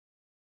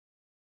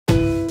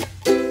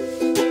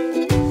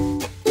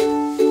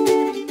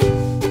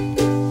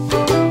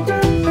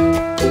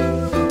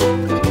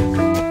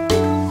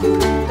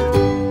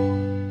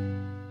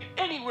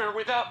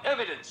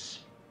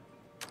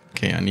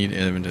I need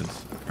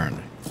evidence,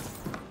 apparently.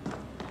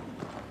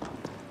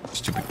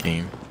 Stupid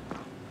game.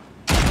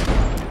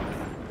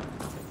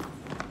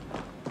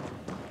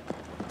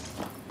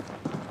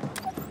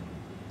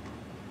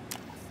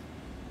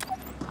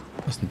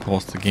 Doesn't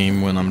pause the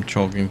game when I'm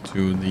talking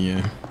to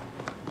the...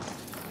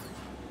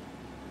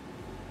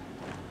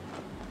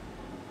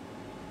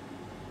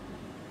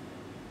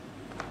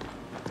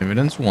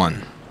 Evidence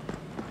 1.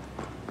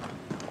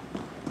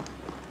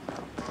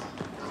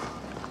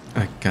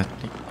 I got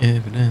the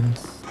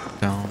evidence.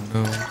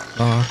 Download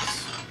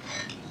box.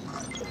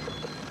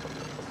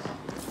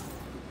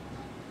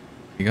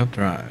 Pick up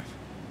drive.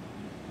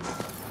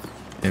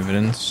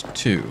 Evidence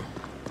 2.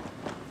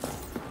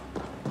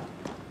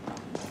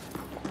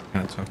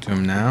 Can I talk to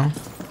him now?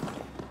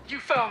 You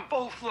found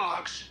both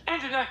logs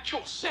and an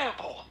actual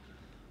sample.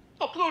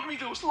 Upload me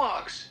those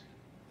logs.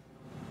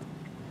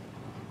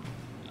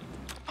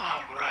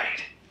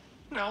 Alright.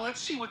 Now let's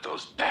see what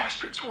those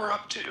bastards were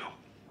up to.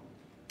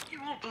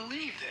 You won't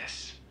believe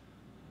this.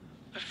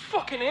 That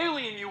fucking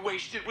alien you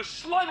wasted was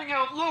sliming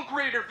out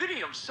low-grade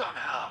erbidium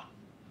somehow.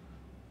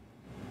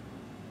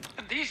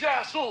 And these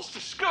assholes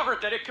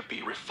discovered that it could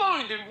be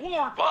refined in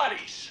war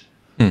bodies.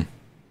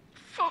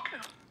 Fuck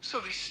them. So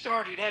they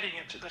started adding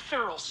it to the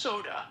feral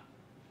soda.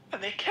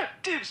 And they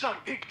kept dibs on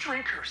big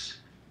drinkers.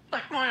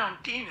 Like my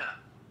Aunt Dina.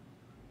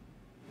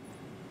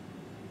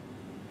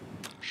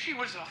 She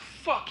was a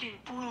fucking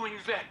brewing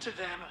vet to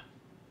them.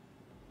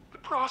 The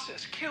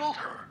process killed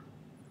her.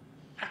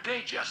 And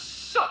they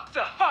just sucked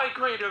the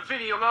high-grade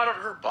erbidium out of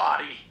her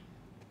body.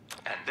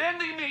 And then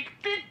they made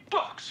big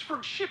bucks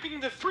from shipping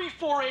the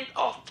 348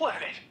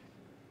 off-planet.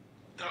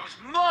 Those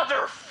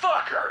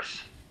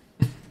motherfuckers!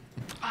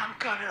 I'm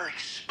gonna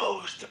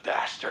expose the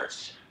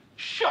bastards.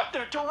 Shut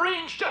their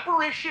deranged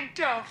operation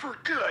down for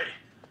good.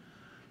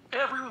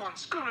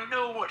 Everyone's gonna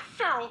know what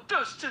feral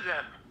does to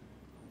them.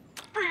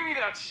 Bring me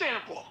that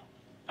sample.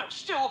 I'm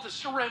still at the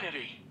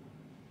Serenity.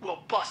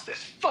 We'll bust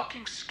this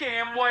fucking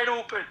scam wide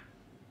open.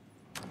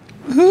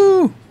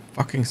 Woohoo!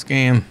 Fucking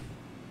scam.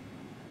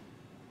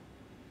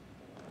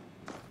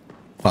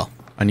 Well,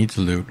 I need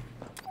to loot.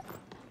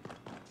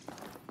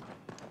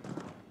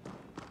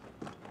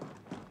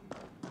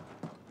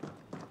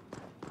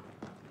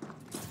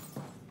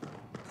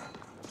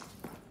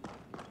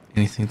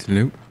 Anything to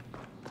loot?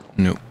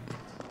 Nope.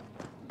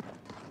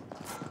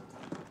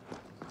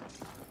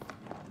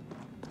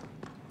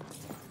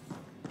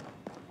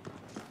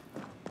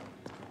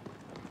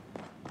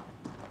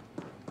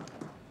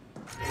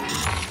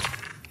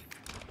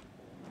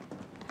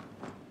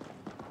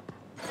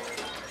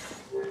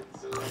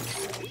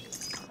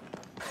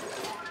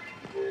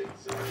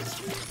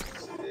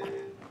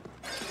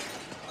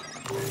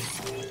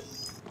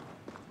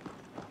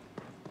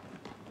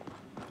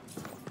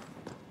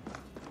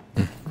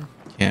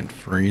 Can't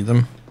free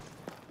them.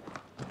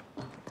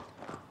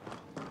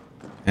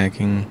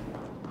 Hacking.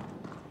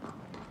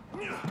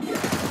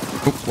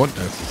 Oh, what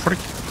the frick?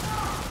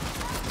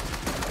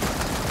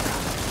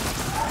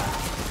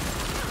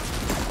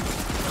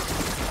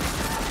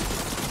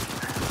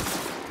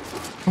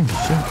 Oh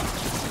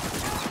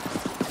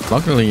shit.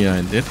 Luckily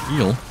I did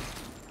heal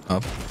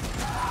up.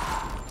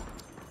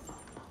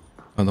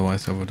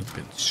 Otherwise I would have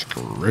been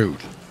screwed.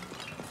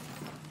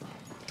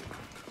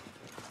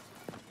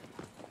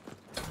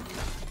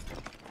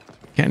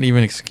 Can't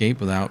even escape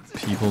without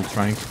people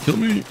trying to kill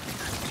me.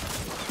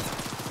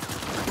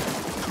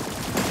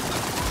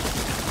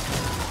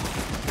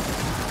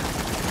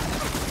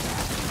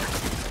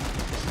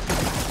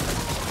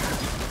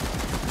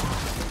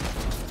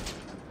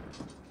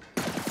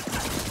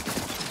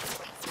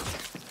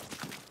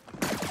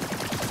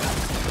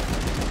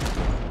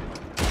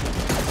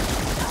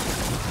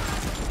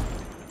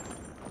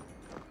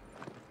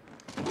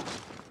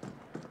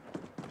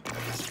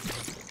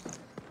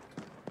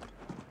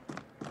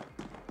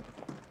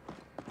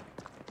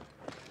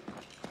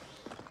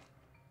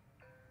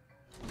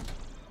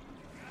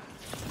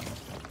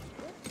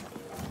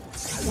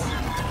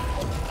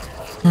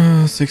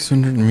 Uh,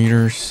 600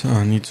 meters.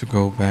 I need to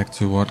go back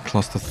to what?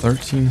 Cluster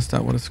 13? Is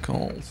that what it's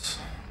called?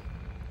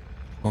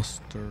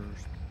 Cluster...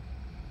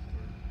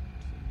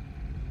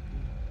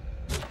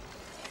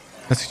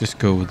 Let's just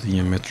go with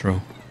the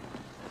metro.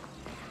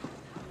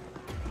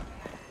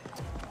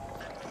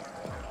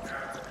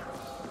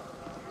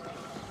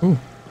 Ooh.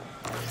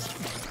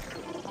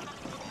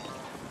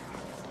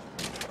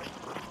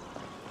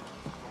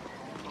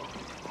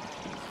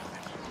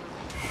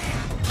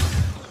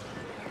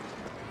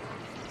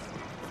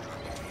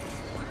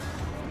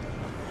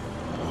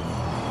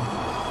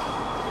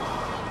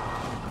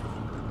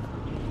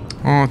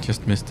 Oh,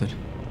 just missed it.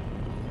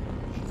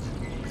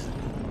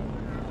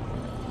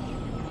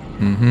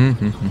 I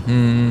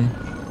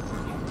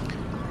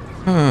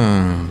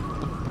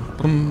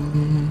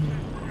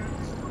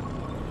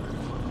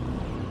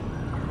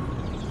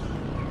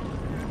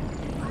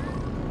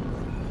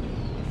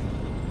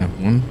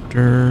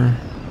wonder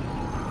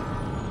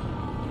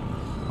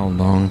how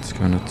long it's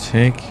gonna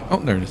take. Oh,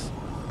 there it is.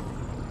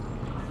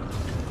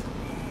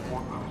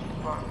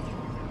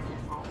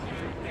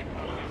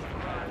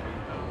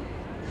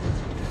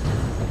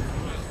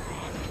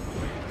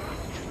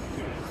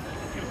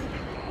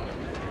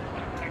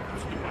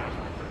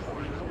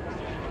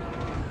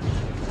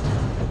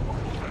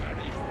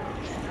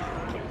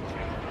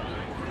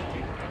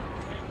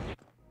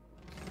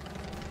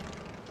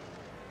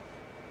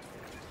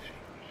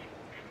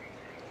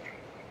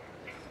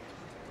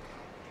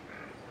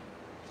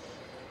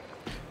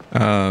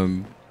 Not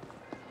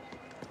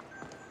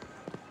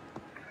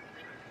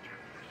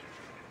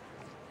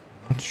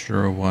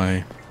sure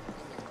why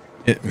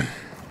it.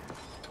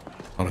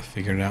 Thought I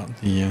figured out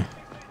the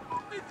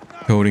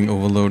coding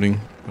overloading,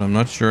 but I'm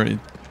not sure. The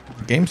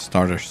game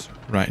starters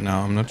right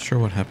now. I'm not sure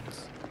what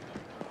happens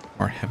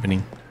or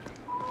happening.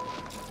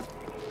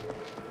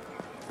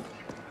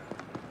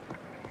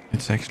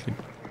 It's actually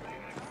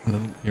a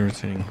little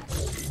irritating.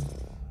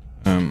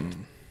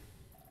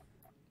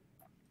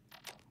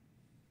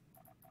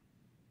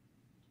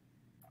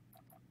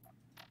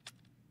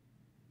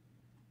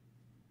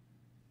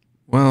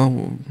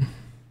 Well,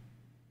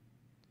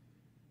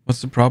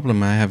 what's the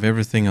problem? I have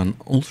everything on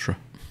ultra.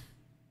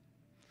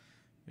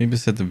 Maybe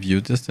set the view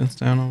distance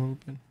down a little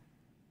bit.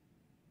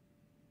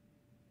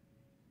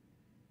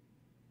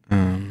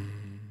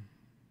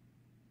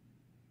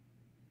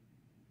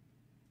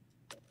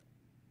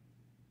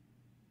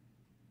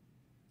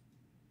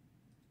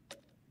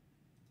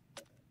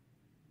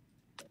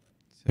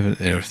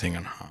 Set everything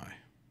on high.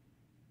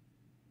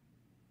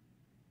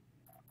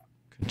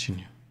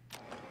 Continue.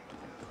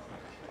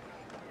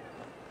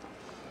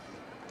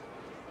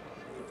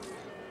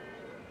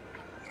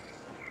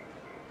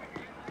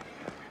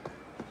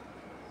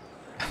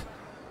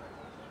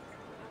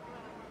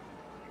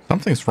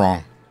 Something's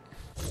wrong.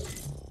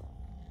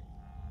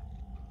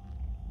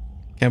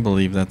 Can't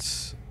believe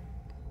that's...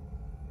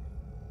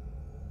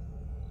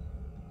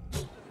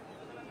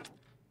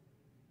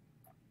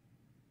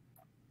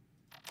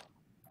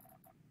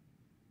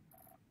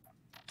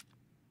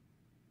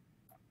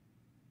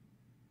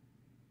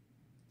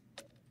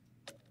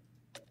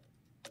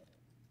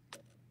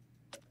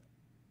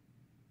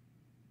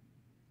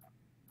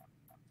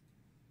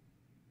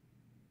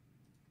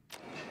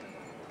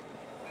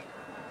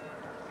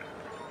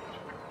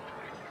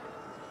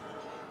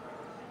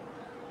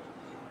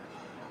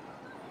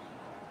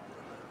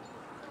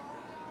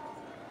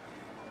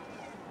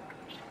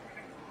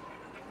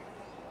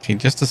 Okay,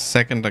 just a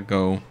second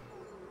ago,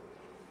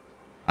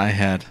 I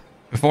had,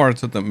 before I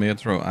took the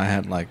metro, I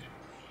had like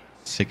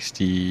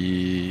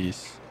 60,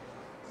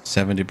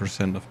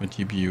 70% of my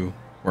GPU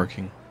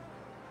working.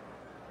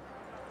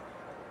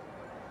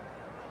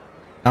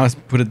 Now I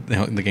put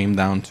the game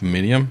down to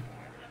medium,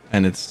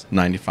 and it's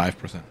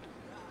 95%.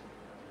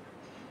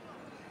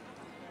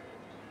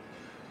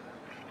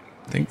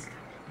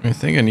 I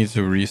think I need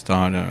to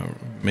restart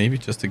maybe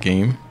just a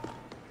game.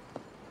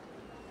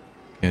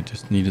 I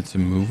just needed to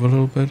move a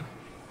little bit.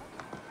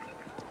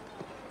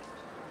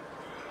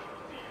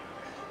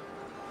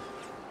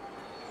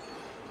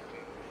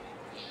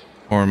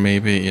 Or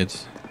maybe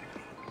it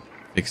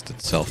fixed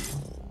itself.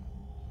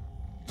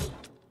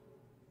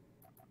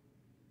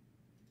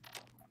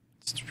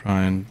 Let's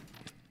try and...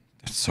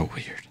 That's so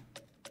weird.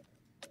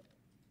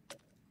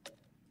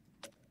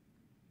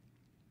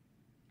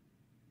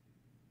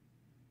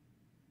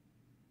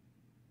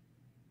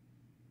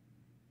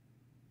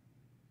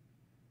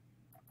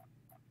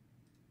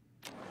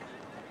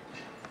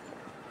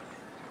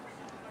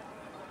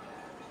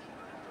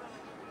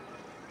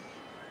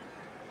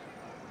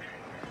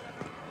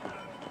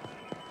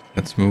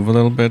 Let's move a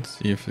little bit,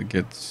 see if it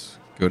gets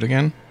good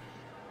again.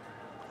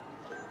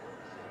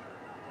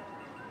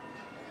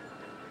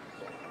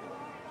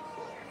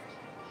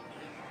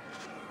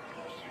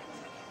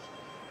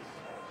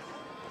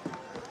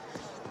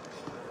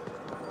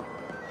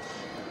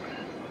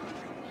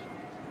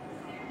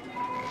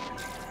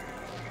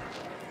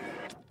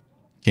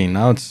 Okay,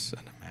 now it's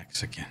at the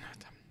max again.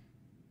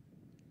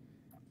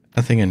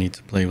 I think I need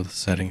to play with the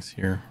settings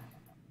here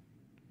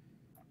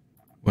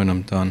when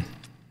I'm done.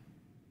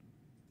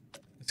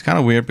 It's kind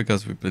of weird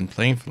because we've been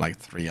playing for like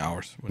 3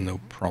 hours with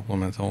no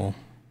problem at all.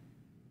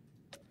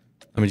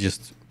 Let me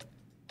just...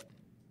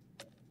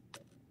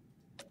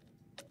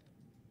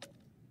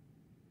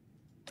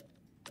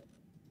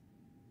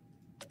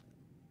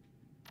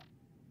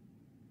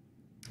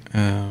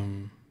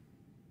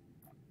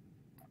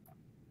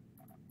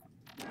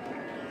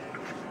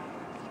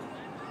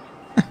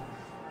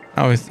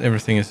 Now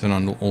everything is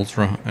on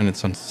ultra and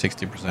it's on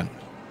 60%.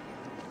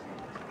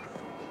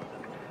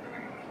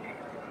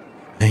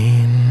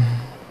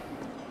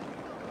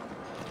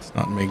 It's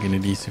not making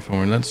it easy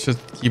for me. Let's just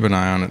keep an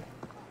eye on it.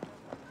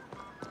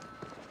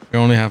 We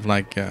only have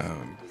like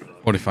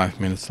 45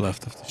 minutes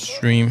left of the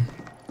stream.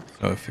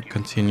 So if it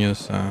continues,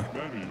 second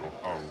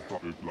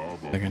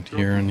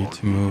here, I need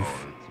to move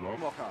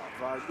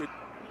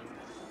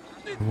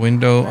the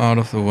window out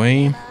of the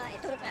way.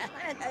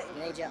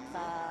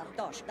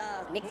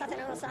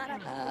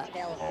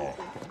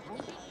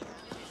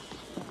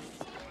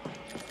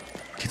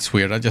 It's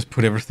weird. I just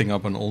put everything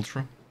up on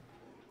ultra,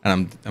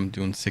 and I'm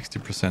doing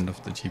 60%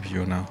 of the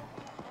GPU now.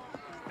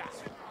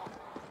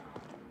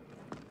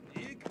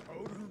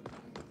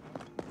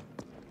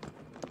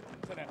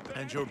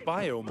 And your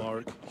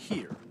biomark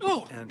here.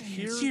 Oh, and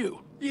here. It's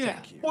you. Yeah.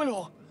 You.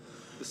 Well,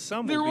 the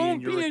sum there will be in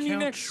won't your be any account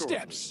next shortly.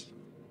 steps.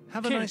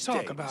 Have a Can't nice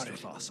talk day, about Mr.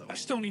 it. Faso. I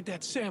still need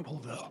that sample,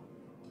 though.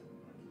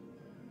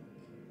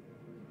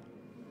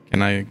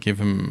 Can I give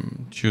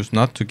him... choose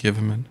not to give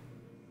him it?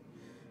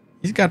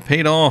 He's got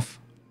paid off.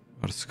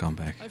 What a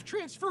scumbag. I've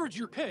transferred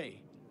your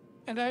pay,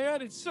 and I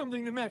added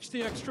something to match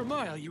the extra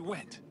mile you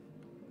went.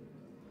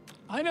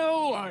 I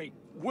know,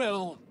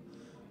 well,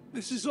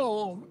 this is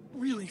all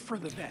really for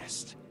the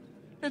best.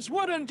 It's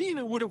what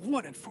Undina would have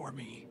wanted for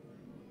me.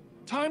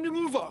 Time to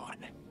move on.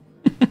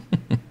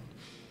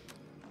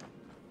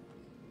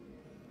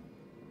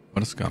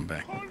 What a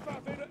scumbag.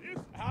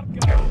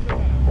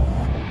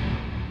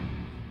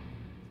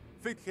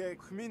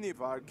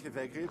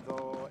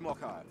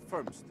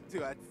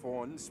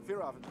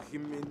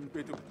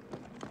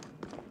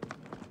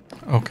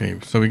 Okay,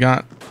 so we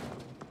got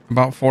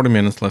about 40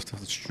 minutes left of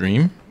the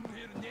stream.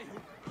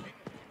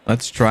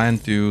 Let's try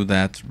and do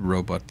that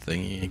robot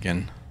thingy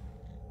again.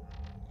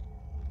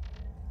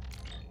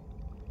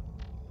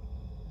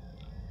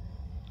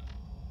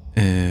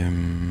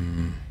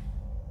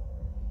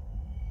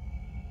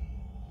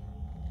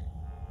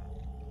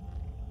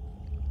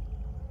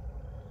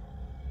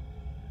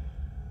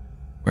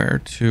 Where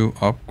to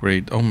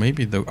upgrade? Oh,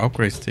 maybe the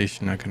upgrade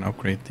station. I can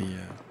upgrade the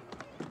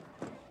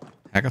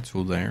hacker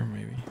tool there,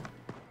 maybe.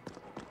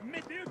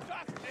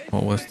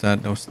 What was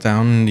that? That was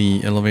down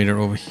the elevator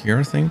over here,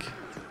 I think.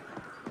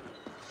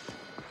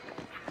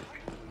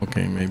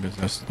 Okay, maybe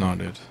that's not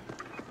it.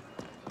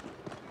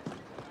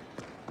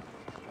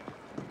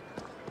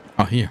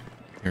 Oh, here.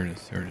 Here it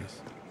is. Here it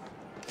is.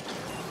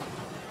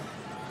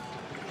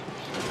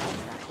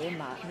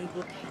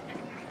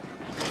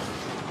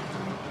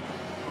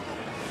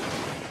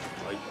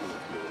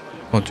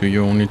 What, do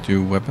you only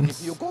do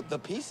weapons? If you got the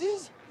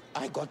pieces,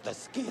 I got the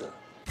skill.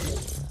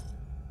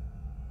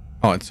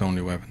 Oh, it's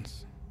only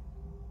weapons.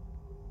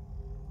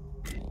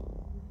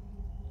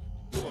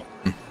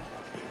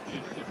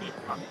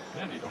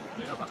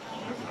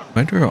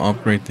 Where do I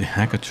upgrade the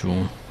hacker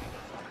tool?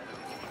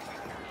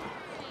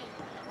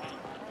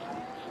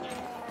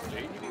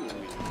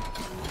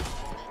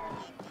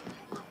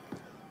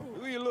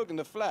 Who are you looking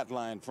to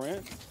flatline,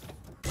 friend?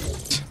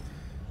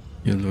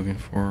 You're looking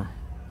for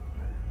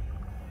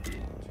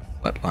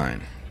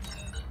flatline.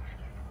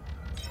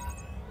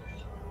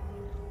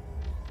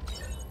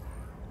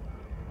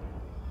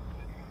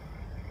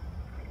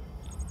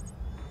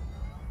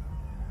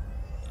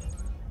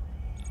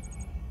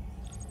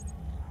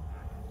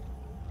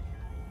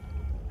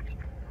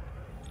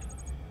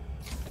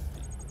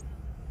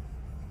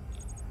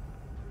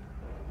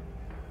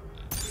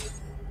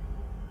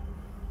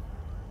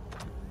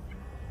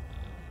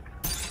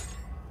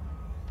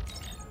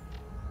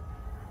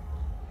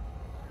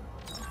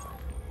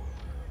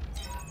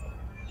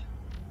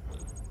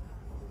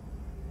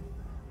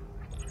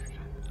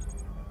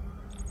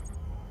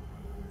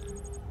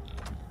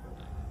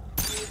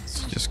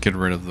 Just get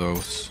rid of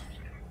those.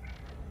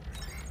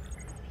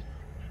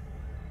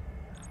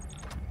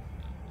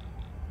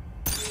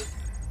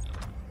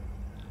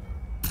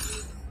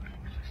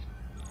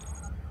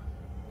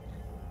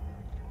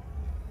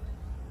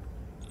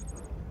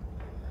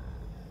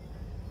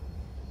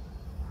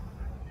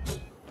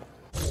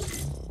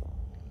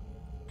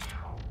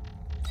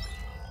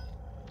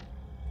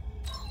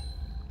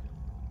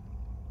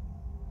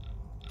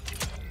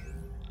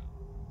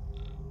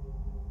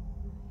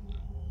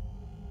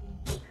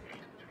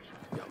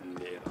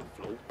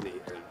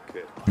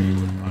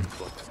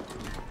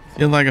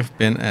 I feel like I've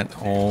been at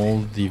all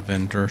the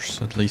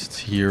vendors, at least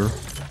here.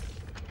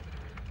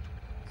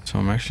 So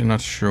I'm actually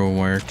not sure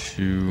where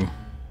to...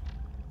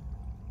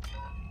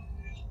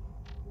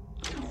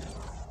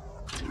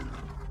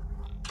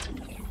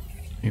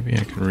 Maybe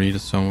I can read it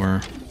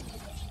somewhere.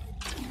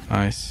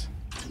 Nice.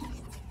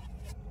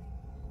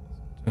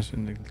 Just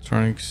in the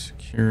electronic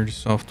security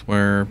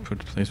software, put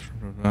place for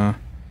blah blah.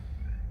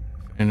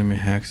 Enemy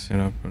hack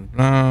setup blah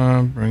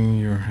blah. Bring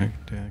your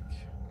hack deck.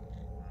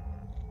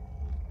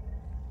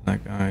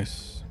 Black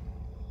eyes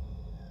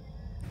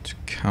to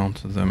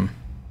counter them.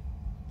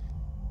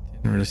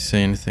 Didn't really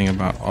say anything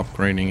about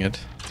upgrading it.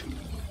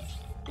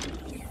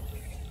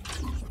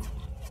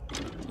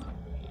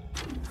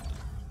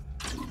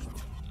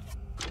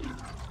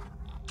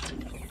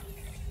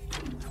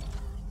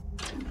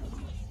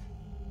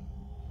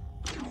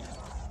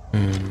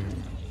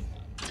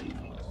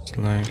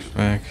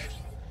 Flashback.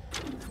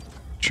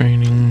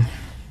 Training.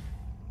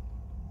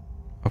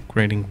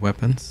 Upgrading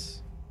weapons.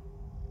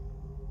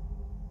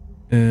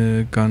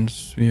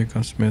 Guns via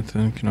gunsmith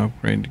and can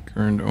upgrade the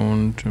current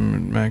owned to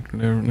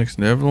next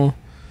level.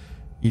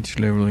 Each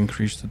level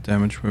increase the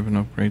damage. Weapon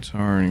upgrades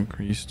are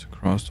increased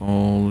across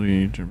all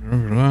the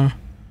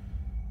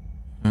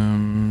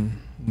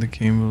the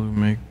game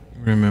will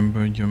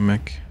remember your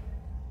mech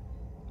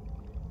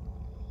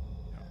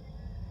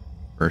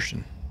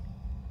version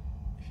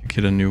if you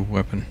get a new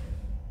weapon.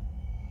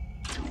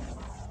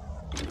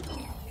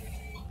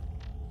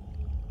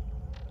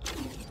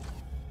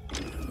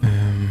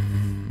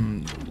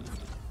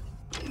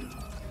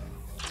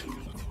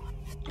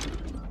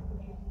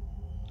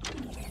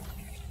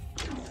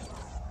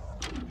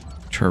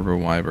 Turbo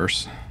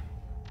wipers.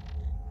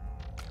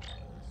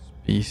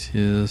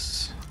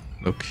 Species,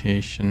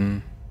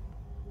 location,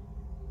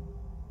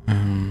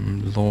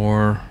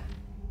 lore.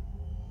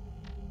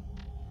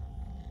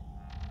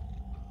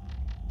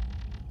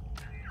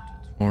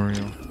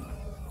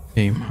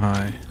 Aim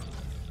high.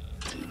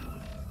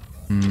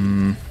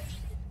 Hmm.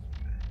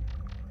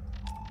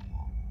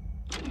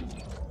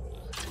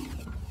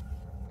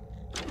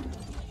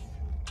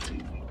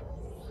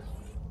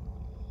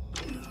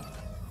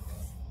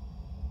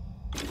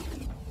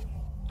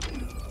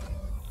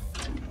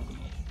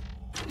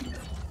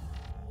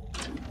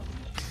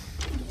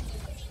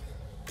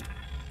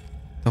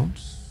 Don't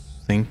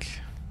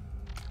think.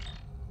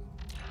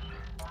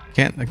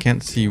 I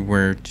can't see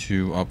where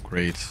to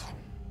upgrade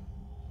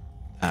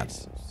that.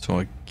 So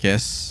I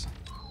guess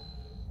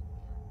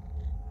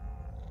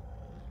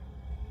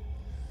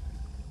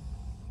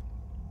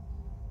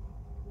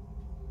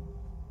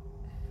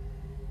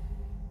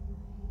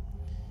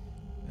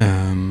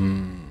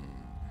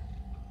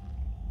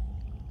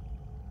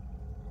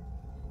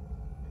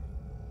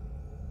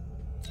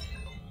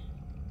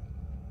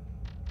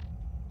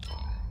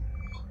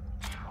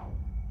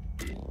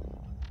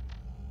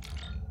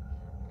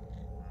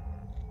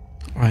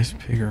ice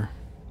pigger.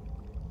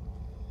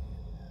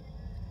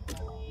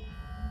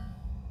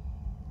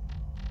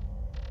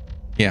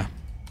 Yeah.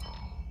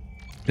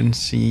 Didn't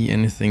see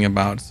anything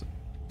about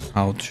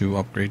how to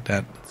upgrade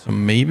that. So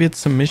maybe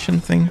it's a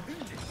mission thing.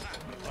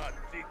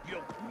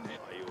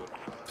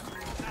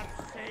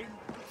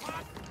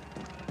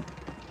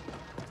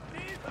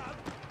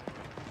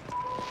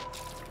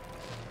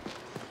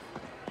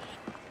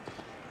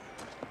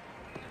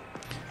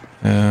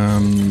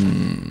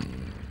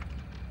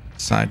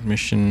 Side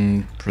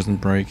mission, prison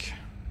break.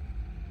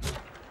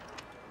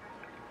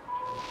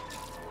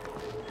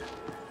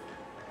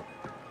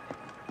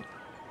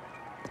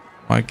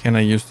 Why can't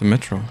I use the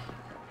metro?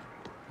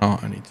 Oh,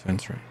 I need to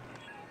enter it.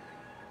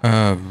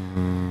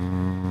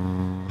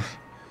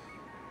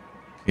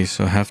 Okay,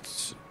 so I have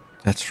to...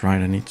 That's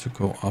right, I need to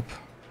go up.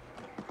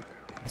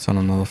 It's on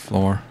another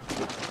floor.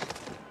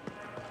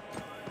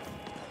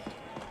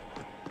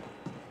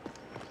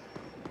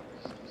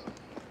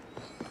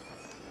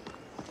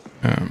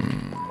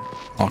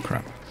 Oh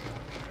crap.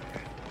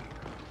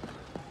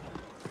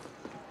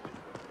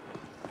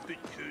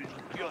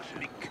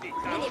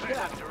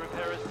 To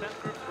repair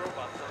Ascent Group's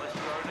robots unless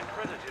you are an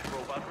accredited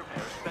robot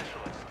repair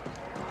specialist.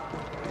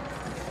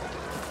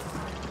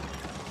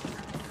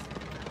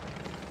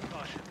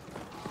 Caution.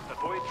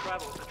 Avoid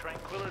travel to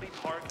Tranquility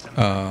Park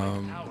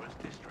and Towers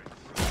districts.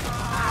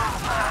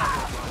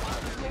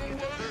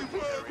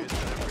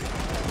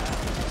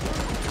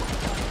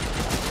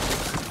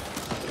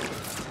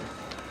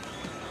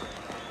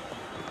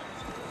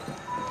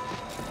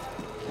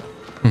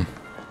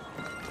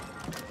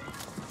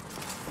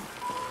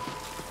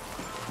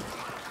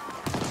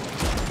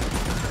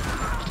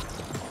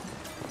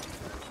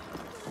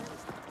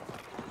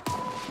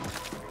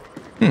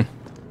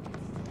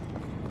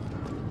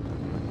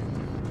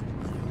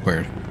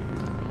 Weird.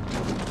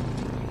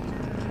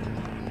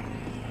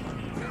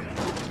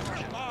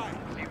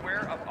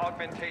 Beware of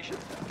augmentation.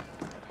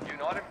 Do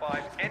not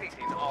imbibe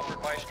anything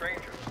offered by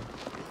strangers.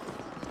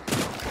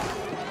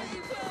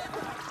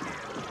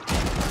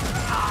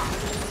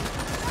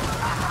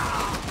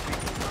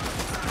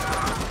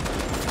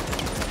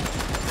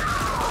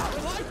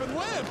 Life and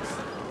limbs!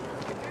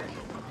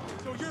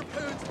 So your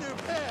parents' new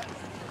pet!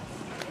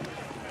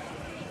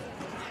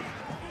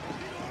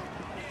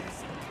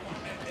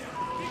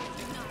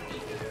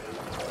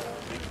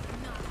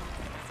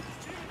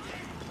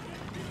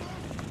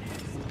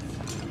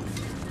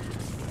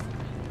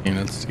 Okay,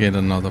 let's get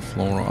another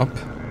floor up.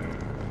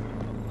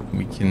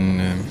 We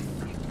can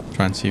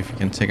try and see if we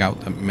can take out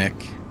the mech.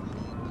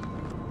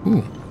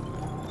 Ooh,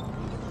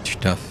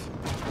 stuff.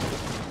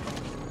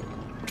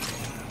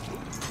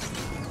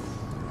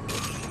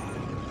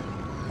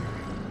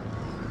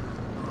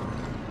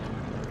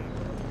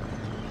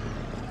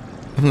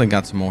 Definitely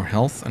got some more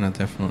health, and I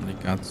definitely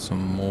got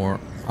some more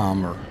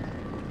armor.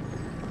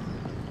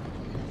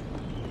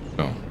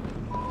 So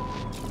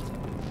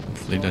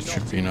hopefully that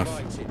should be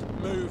enough.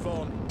 Move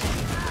on.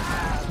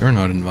 You're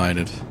not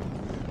invited.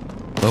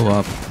 Blow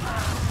up.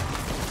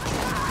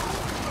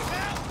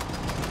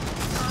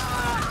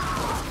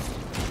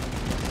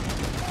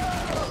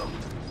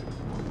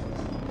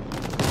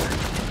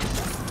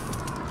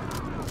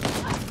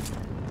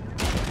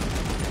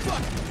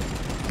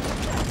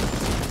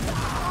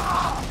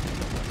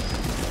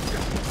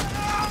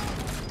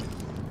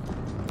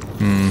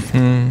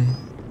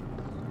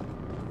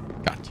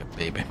 Gotcha,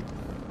 baby.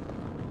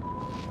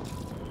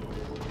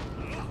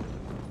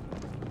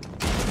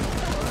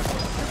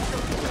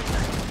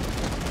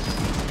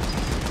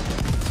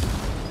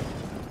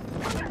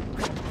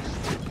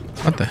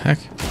 What the heck?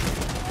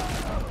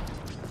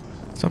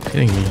 Stop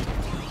hitting me.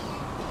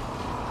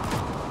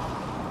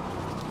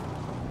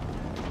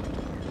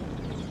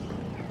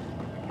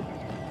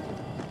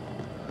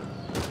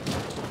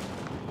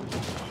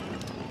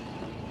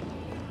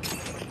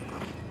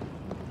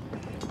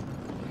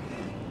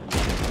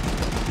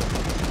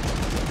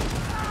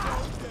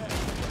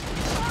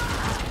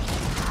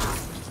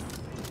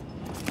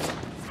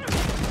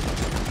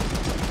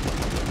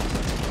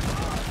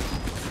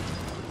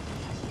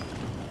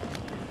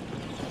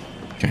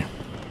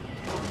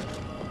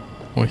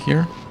 Or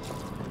here?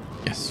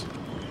 Yes.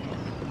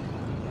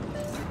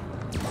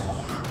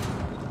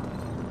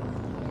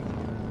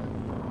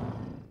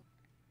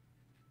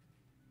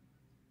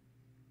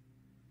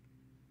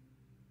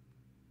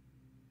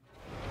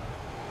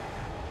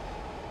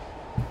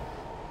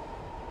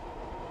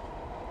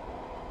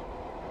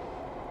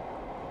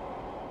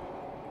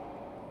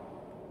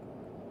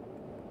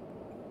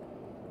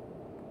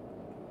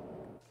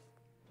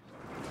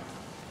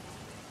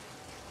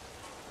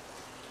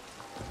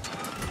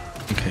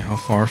 Okay, how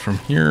far from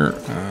here?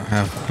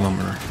 Half a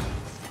kilometer.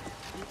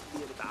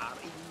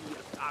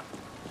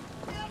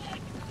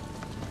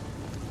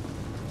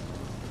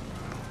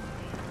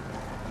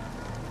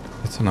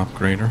 It's an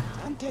upgrader.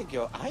 Can't take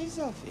your eyes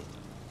off it.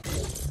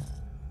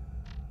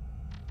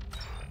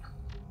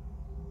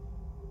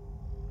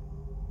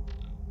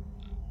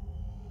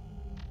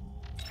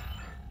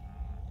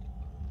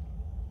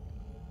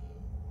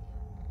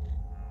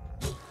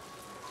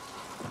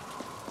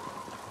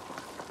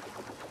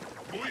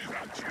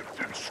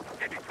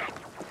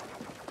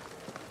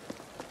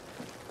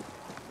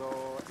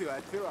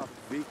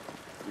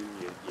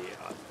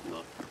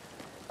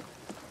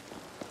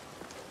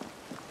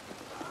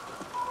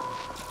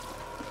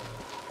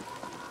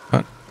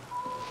 What?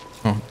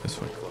 Oh,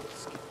 this way.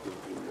 So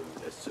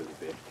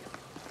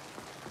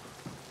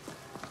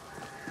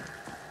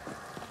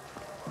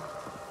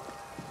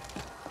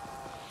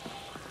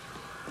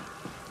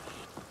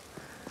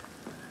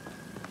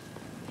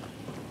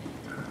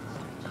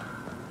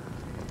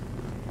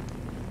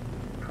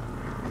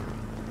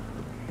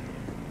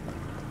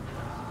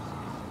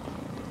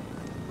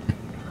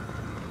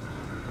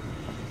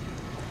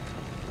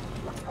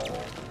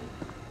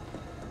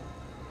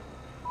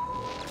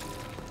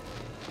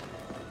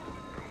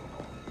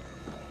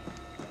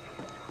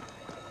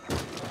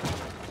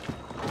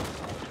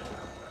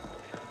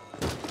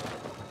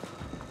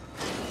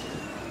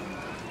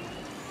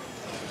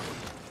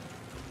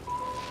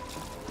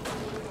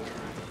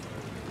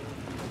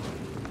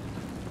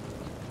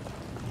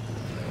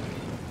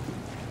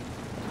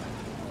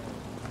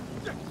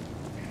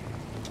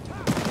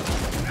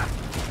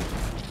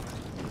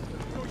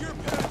your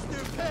parents'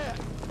 new pet.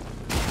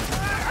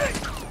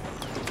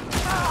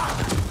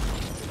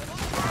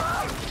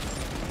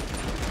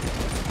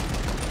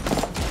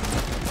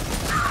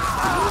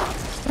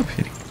 Stop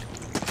hitting.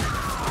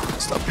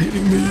 Stop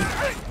hitting me.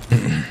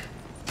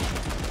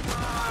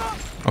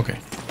 Okay.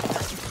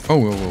 Oh,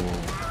 whoa, whoa,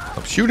 whoa.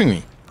 Stop shooting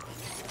me.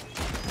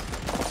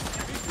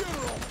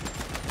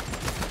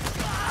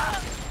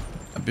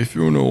 Happy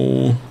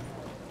funeral.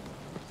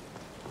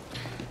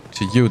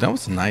 To you, that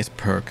was a nice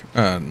perk.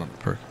 Not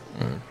perk.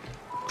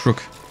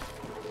 Crook.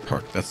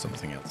 Perk, that's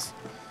something else.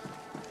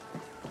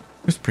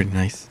 It was pretty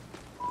nice.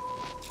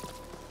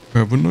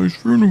 Have a nice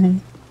funeral.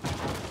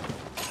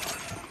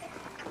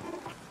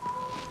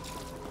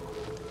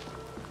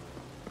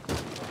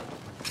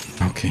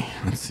 Okay,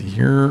 let's see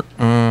here.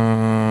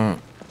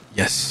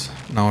 Yes.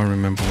 Now I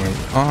remember where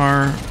we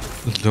are.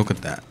 Look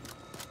at that.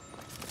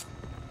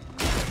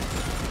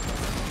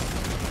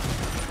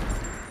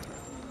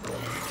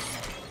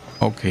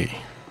 Okay.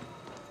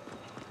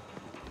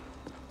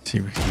 See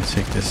if we can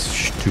take this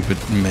stupid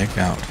mech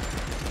out.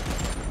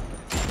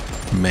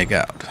 Meg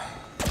out.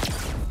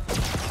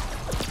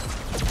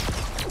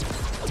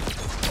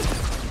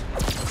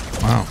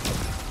 Wow.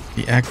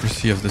 The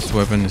accuracy of this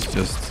weapon is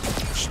just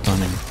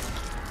stunning.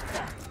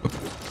 Look.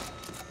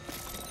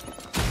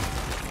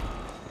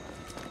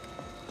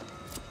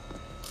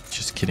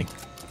 Just kidding.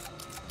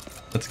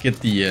 Let's get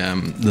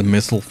the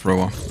missile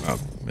thrower.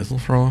 Missile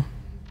thrower?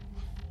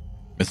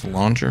 Missile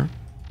launcher.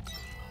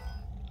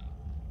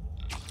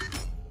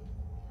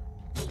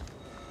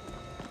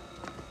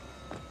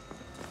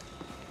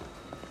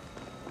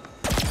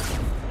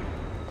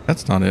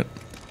 That's not it.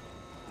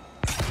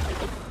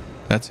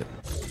 That's it.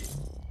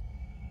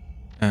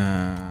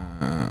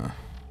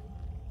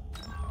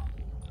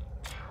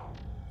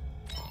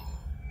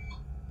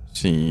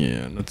 See,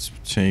 let's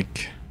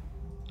take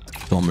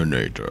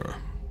Dominator.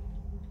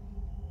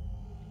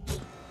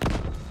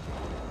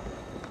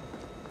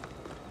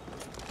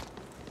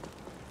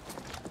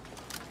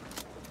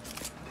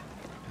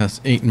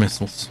 Has 8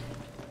 missiles.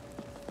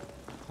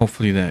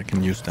 Hopefully that I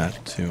can use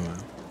that to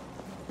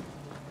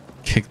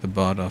kick the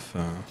butt of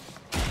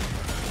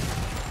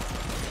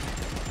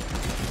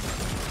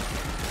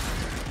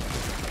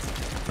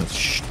that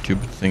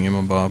stupid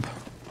thingamabob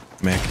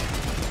mech.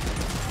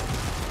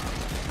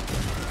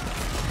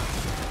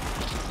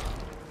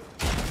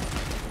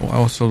 Oh, I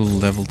also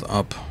leveled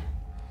up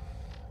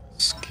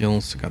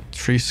skills. I got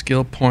 3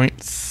 skill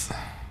points.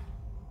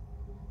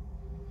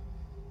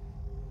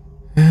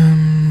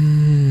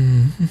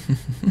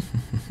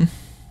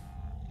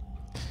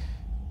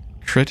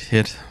 Crit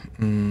hit.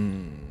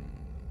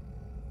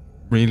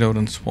 Reload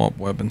and swap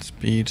weapon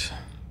speed.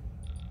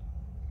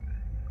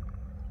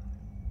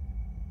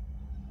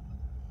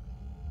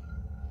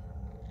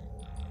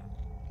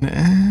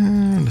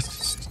 Let's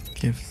just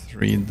give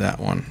 3 that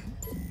one.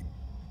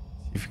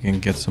 See if we can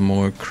get some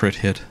more crit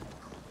hit.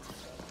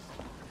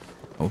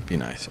 That would be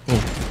nice.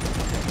 Oh.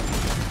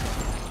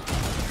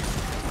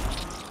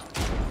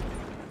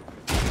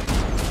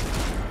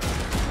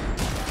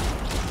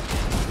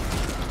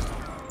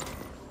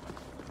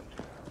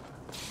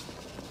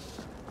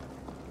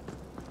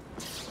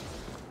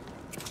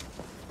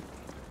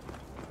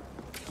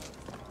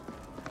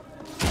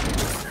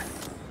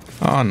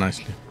 Oh,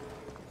 nicely.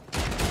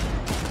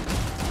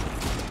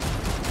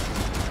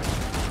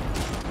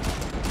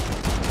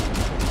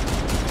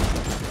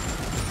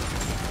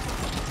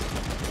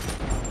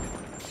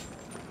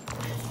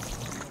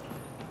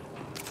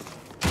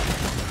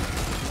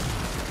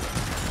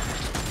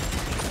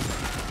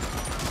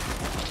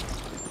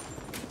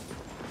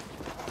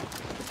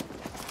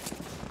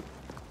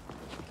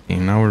 Okay,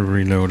 now we're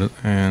reloaded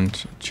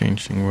and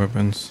changing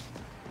weapons.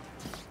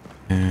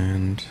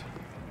 And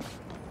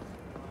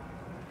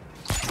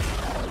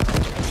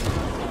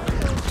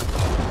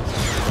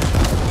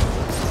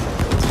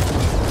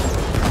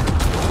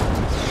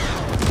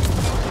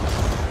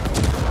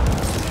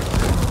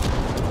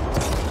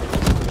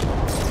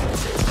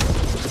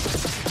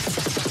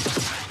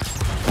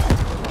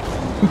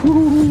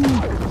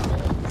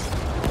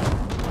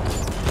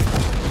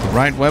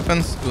right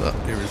weapons,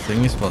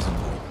 everything is possible.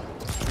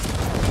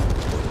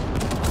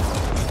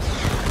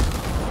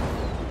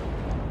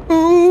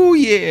 Oh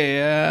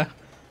yeah.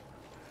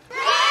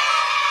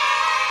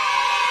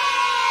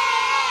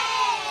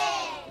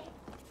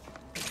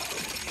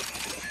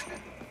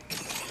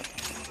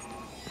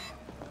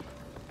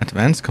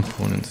 Advanced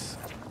components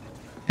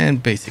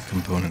and basic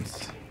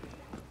components.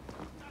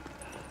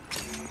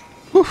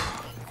 Whew.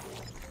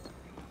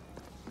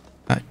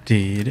 I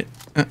did it.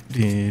 I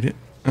did it.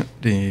 I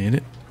did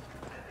it.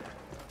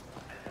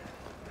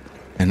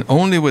 And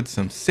only with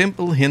some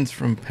simple hints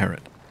from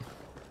PARonT.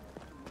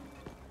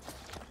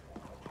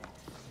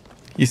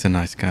 He's a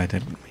nice guy,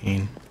 that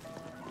mean.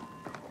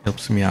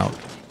 Helps me out.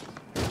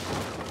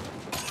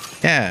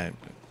 Yeah,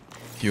 a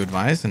few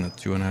advice in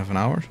 2.5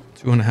 hours.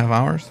 2.5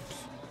 hours.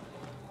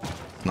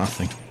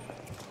 Nothing.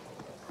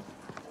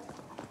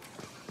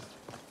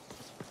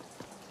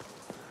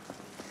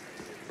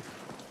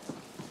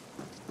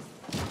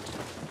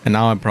 And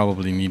now I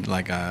probably need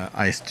like a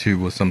ice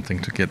tube or something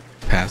to get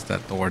past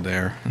that door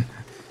there.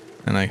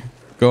 And I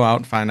go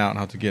out, find out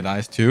how to get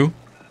ice tube,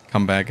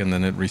 come back, and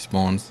then it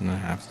respawns, and I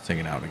have to take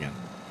it out again.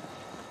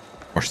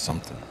 Or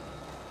something.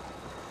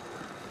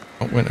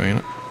 Oh, wait a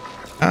minute.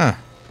 Ah.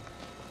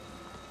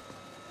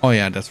 Oh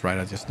yeah, that's right.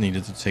 I just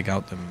needed to take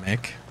out the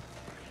mech.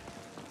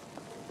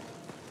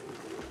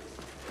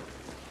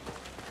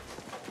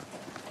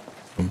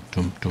 Dum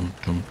dum dum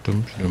dum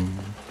dum dum.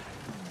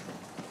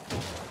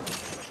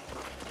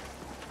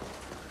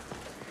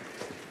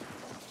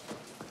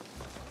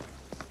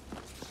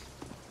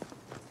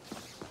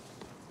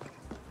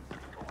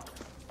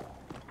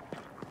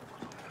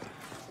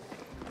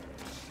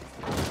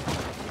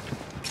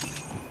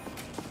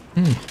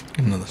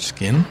 Another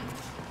skin.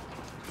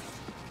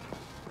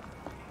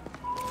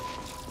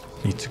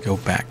 Need to go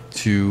back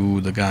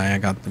to the guy I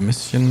got the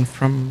mission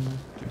from.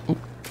 Ooh.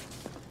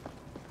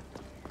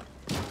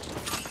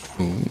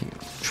 Ooh,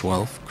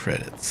 12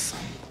 credits.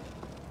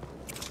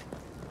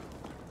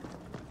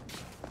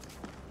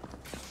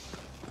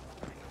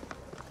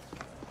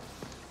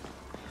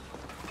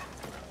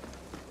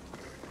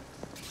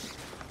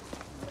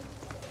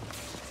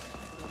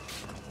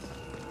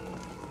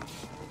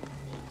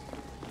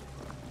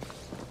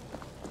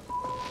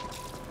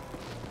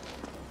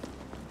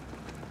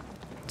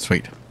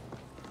 Sweet.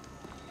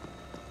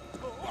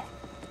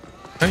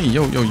 Hey,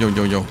 yo, yo, yo,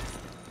 yo, yo.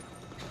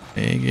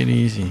 Take it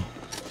easy.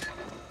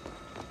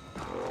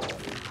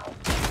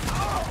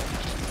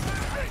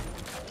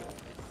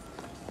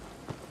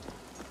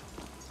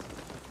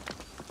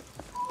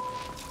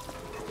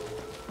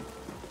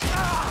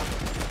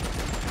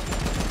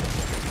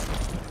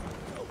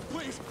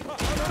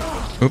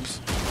 Oops.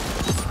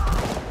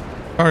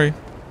 Sorry.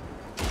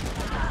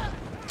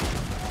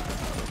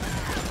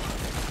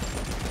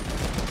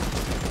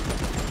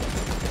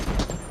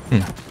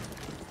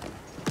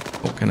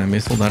 Oh, can I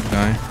missile that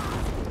guy?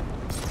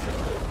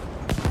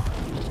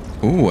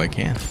 Ooh, I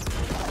can.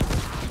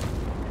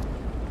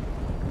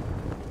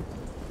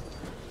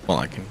 Well,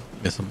 I can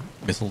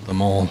missile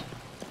them all.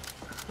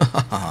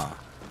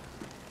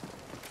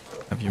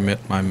 Have you met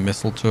my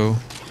mistletoe?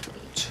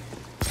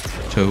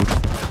 Toad.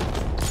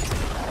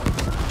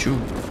 Chew.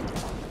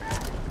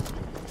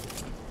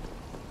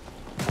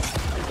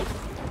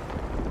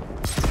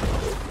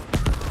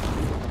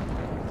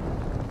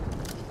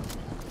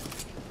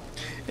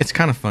 It's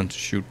kind of fun to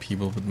shoot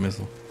people with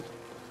missile.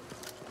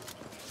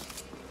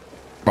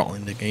 Well,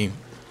 in the game,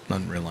 not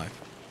in real life.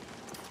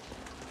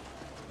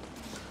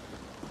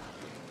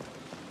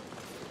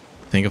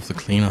 Think of the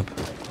cleanup.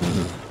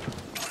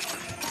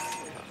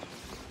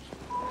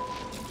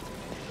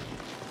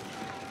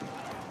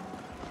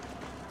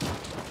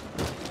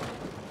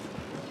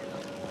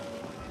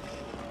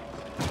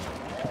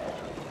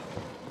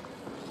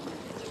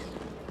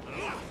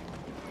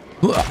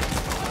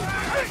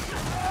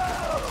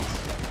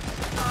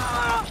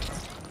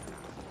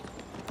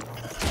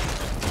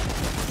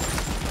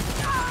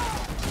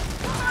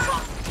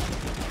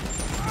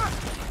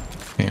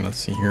 Okay, let's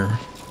see here.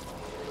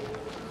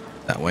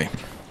 That way.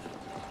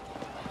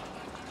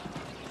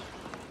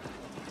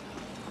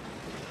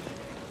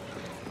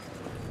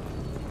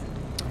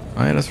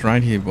 Oh, yeah, that's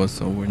right. He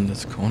was over in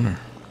this corner.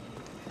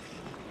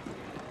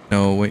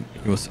 No, wait.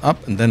 It was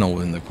up and then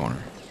over in the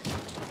corner.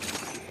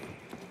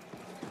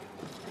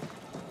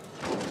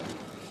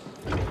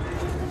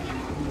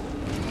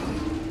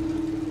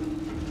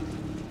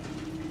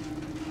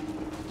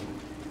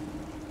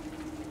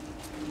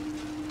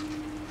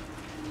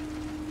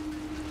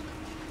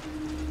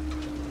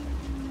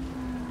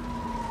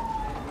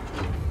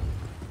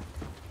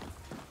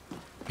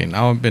 Okay,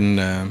 now I've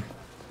been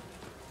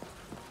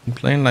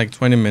playing like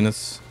 20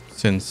 minutes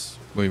since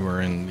we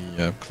were in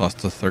the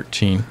cluster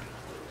 13.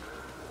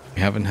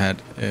 We haven't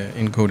had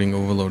encoding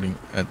overloading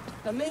at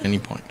any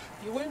point.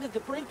 You went to the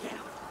breakout.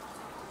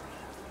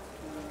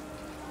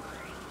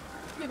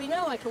 Maybe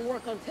now I can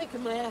work on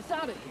taking my ass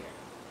out of here.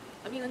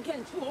 I mean, I'm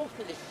getting too old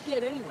for this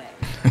shit anyway.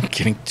 I'm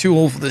getting too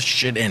old for this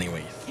shit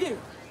anyways. Here,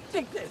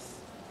 take this.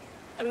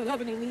 I don't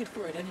have any need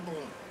for it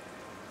anymore.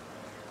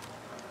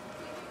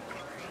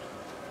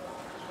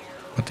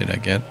 What did I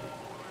get?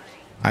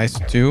 Ice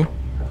 2?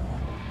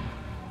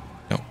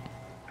 No.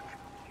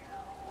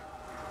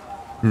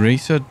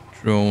 Racer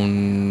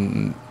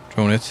drone...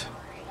 Drones?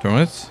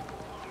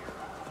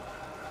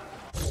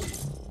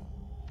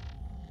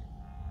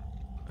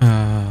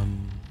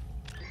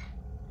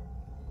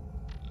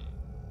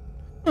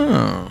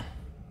 Oh.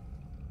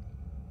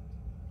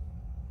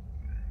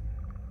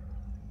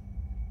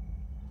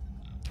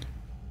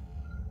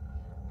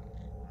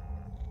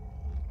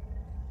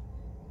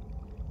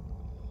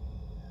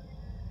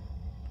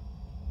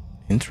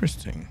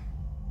 Interesting.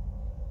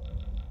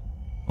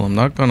 Well, I'm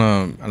not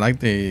gonna... I like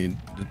the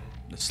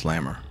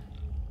slammer.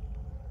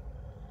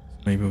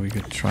 Maybe we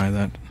could try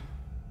that.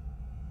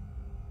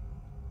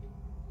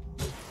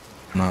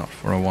 Not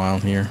for a while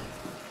here.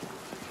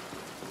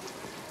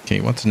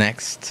 Okay, what's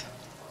next?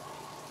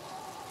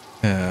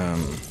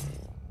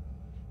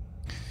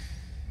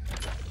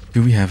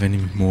 Do we have any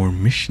more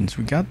missions?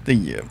 We got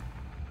the...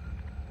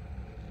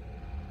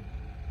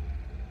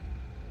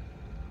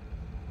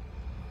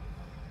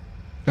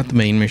 got the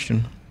main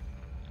mission.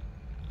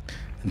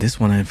 And this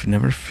one I've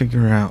never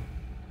figured out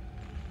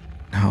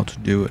how to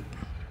do it.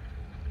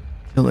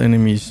 Kill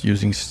enemies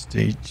using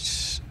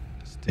stasis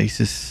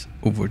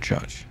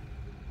overcharge.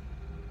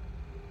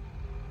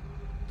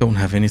 Don't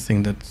have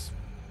anything that's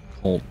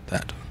called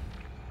that.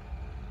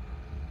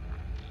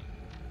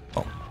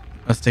 Well,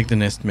 let's take the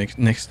next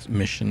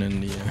mission in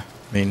the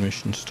main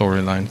mission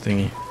storyline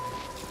thingy.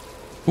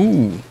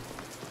 Ooh.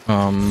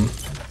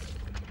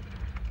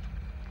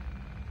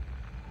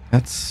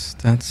 That's...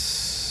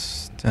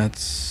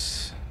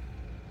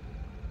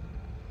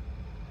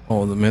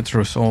 Oh, the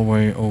metro's all the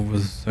way over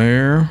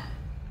there.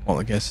 Well,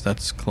 I guess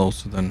that's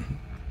closer than...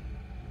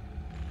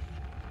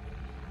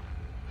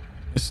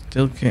 I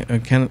still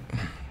can't...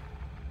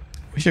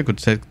 Wish I could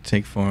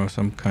take for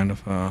some kind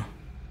of a...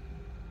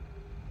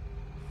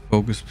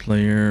 focus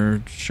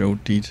player, show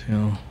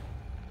detail.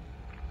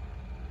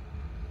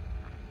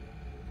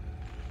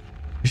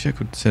 Wish I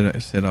could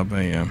set up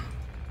a...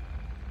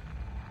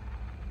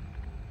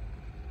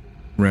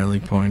 rally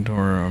point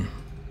or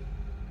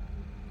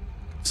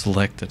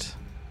select it.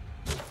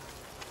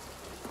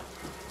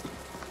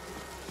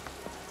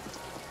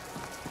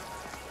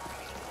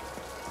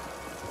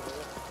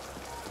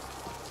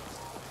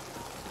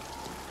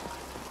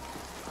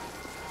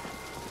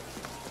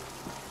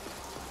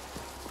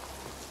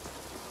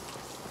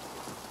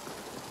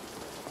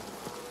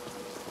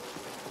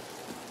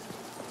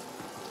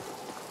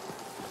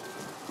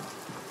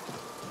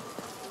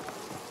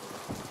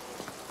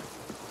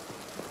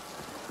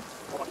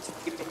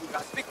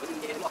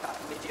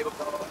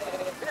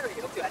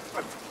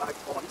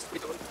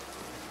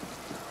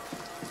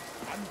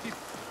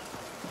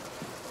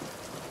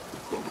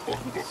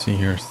 Let's see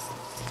here.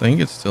 I think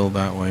it's still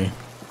that way.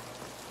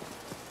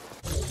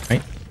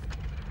 Right?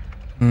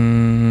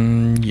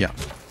 Yeah.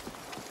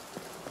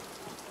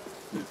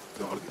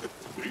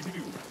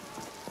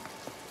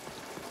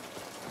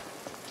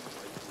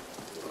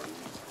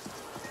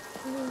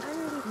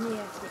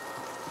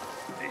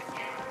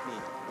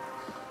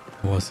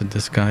 Was it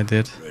this guy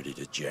did? Ready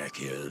to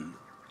jack in?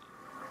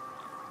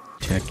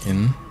 Check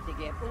in.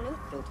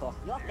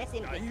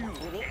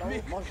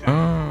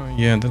 Oh,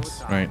 yeah,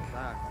 that's right.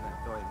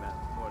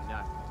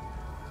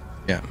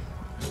 Yeah,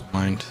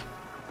 mind.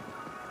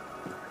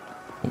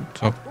 Oh,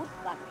 top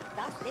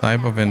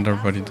type of vendor,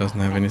 but it doesn't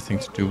have anything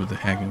to do with the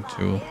hacking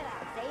tool.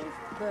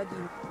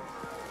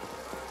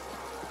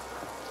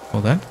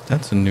 Well,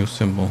 that's a new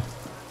symbol.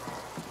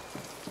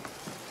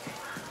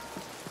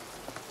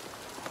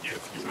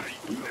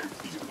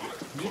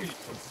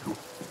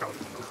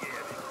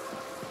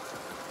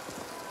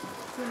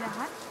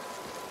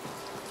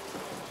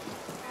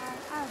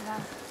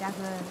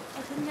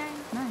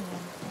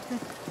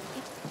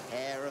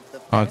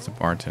 Oh, it's a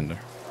bartender.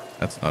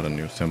 That's not a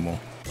new symbol.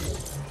 Do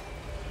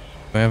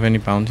I have any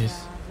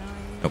bounties?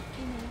 Nope.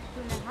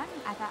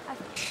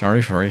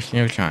 Sorry for wasting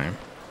your time.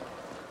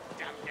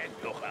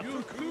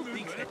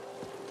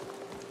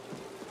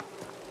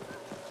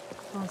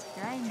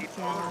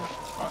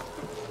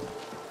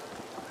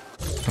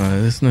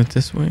 Isn't it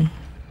this way?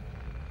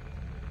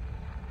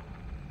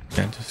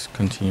 Yeah, just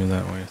continue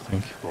that way, I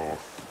think. Oh.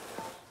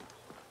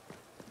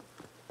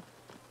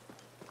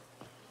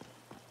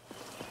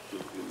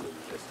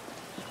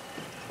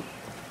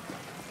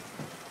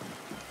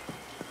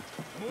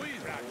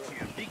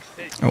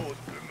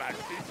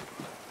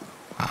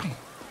 Ah,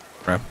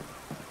 crap.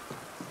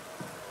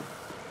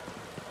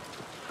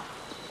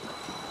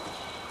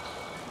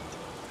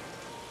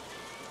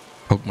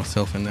 Poke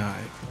myself in the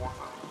eye.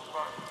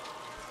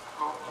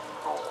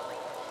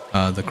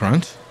 The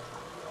grunt?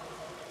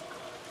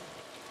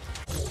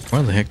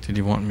 Why the heck did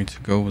he want me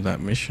to go with that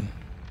mission?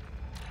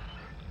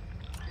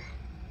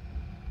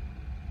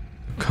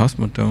 The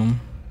Cosmodome.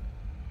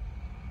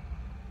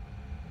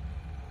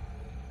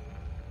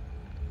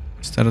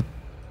 Is that a...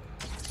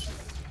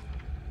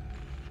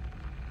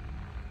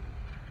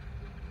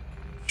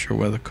 Not sure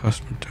where the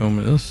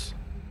Cosmodome is.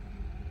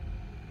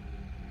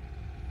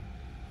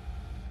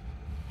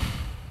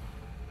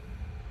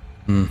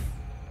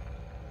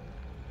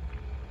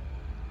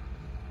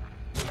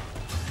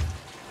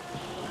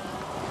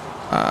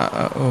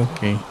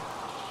 Okay.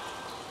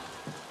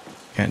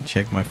 Can't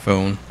check my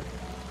phone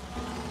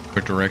for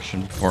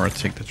direction before I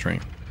take the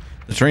train.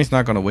 The train's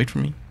not gonna wait for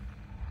me.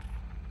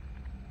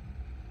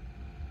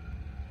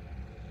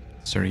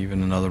 Is there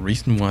even another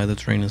reason why the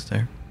train is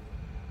there?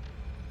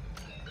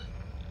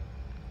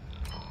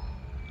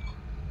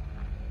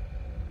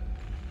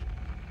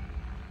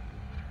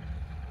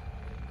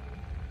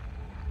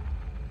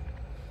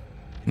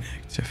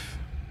 Inactive.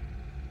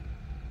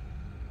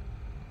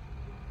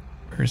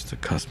 Where's the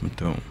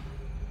Cosmodome?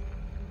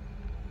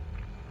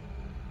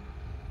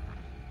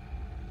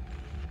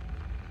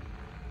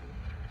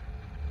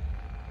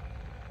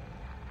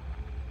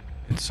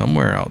 It's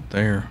somewhere out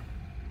there.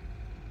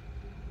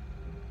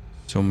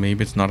 So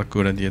maybe it's not a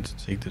good idea to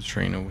take the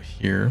train over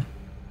here.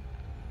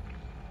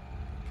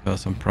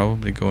 Because I'm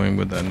probably going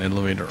with an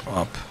elevator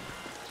up.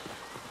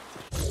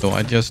 So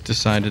I just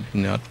decided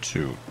not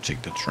to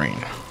take the train.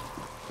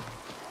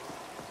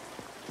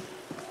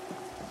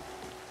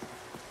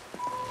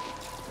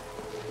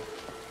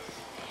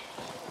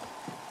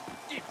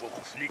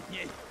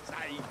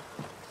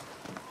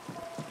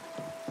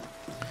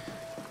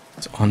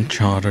 It's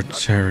uncharted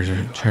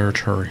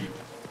territory.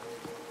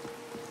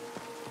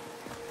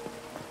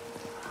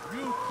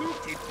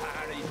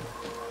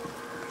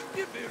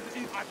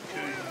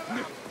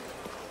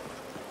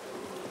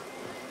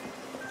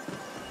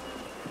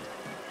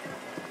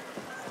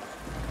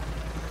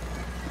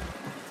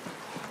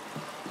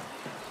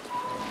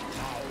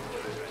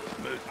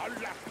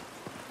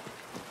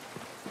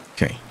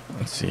 Okay,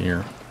 let's see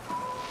here.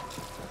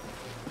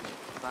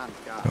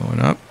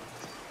 Going up.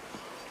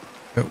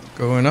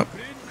 Going up.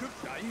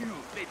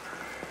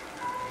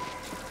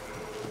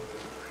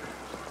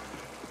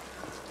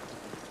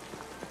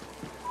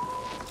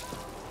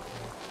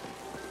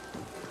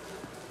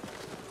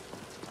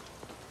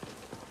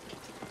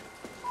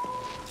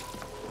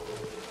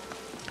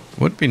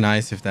 Would be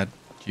nice if that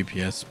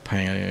GPS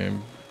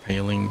pointing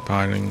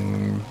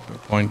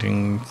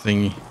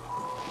thingy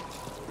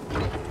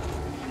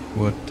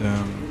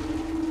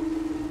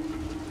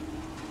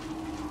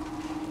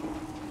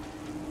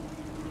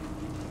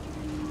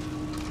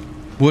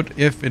would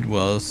if it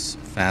was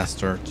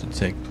faster to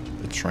take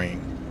the train.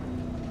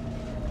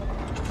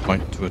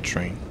 Point to a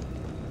train.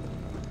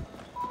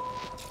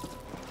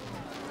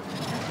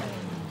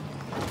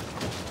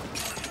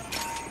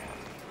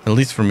 At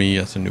least for me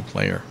as a new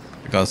player.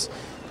 Because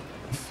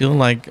I feel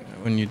like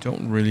when you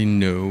don't really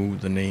know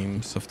the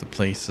names of the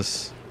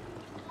places,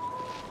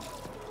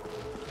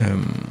 it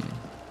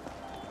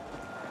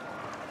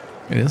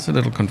is a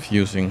little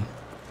confusing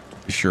to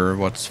be sure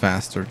what's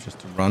faster, just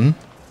to run,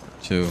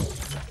 to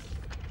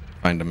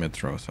find a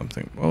metro or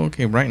something. Well,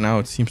 okay, right now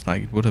it seems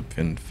like it would have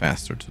been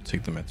faster to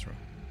take the metro.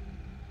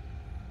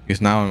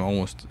 Because now I'm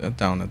almost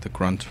down at the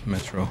grunt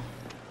metro.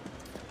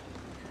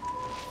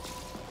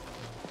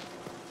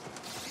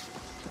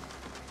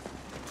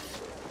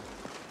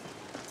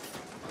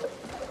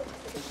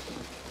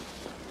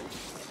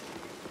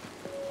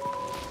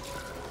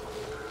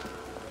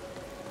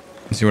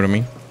 See what I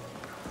mean?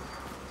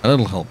 A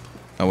little help.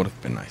 That would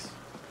have been nice.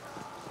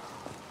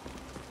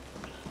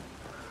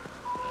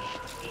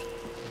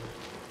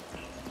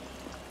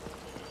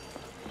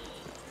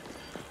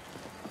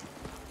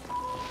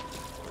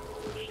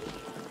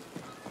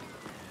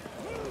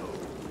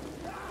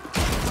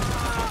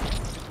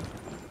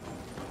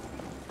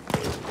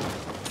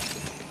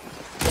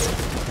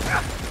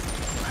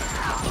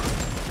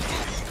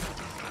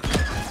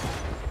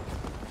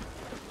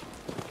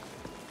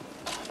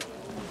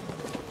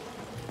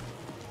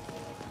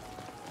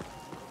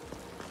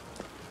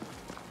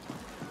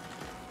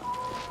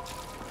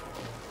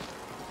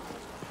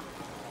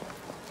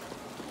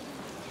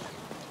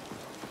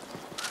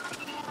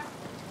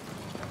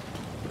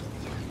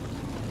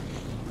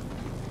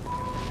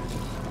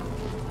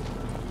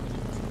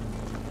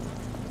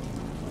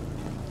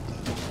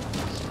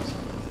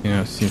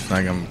 Yeah, it seems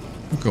like I'm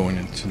going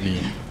into the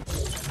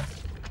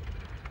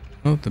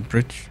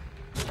bridge.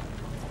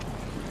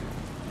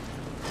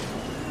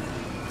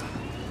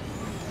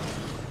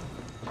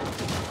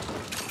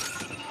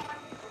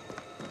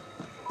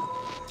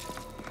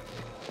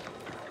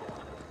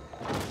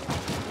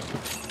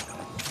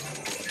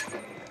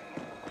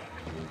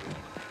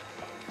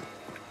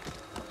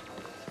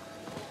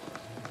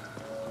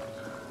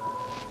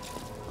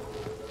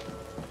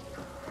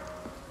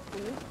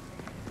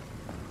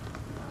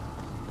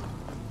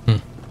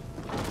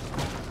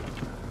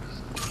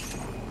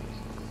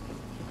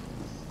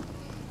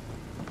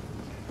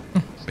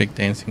 big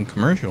dancing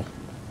commercial.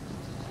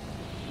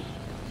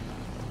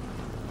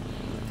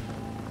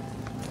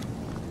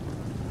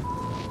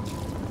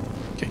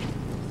 Okay.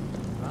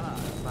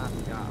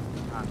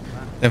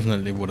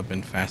 Definitely would have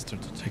been faster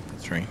to take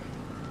the train.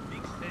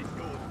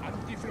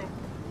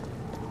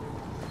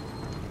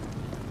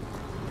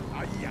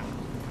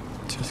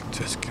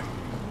 Tisk.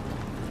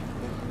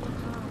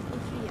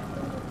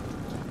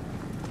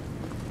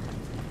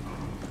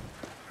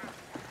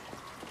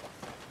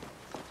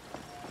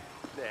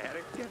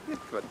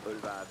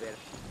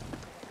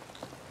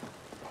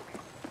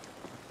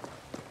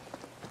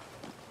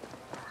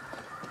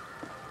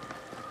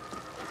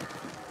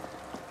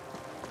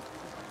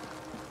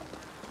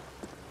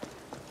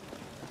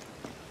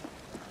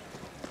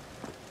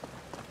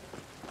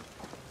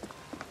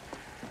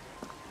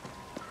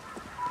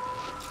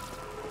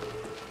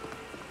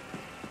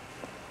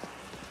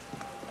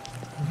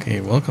 Okay,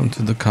 welcome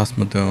to the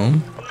Cosmodome.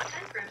 The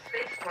Ascent Group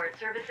Spaceport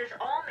services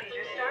all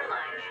major star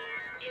lines.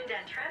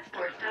 Indent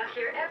Transport dock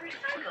here every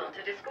cycle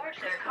to disgorge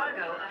their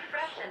cargo of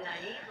fresh and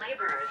naive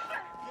laborers.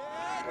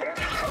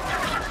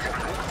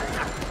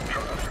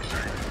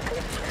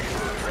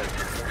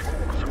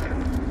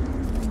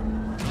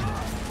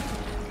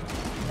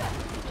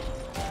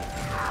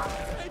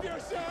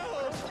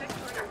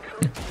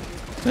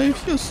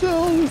 Save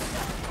yourself!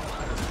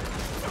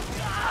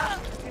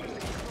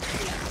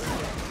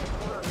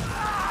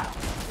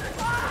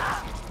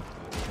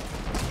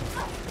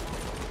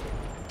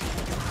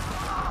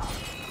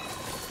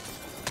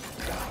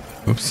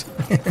 Oops.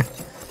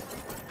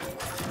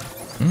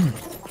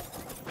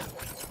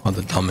 Oh,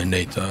 the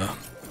Dominator.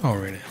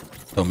 Already.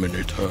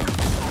 Dominator.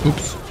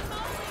 Oops.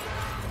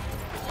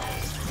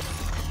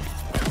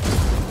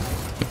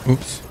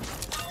 Oops.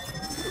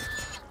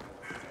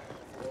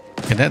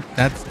 Okay,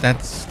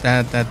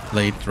 that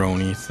blade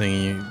droney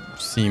thingy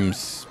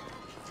seems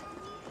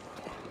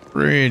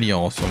pretty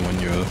awesome when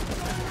you're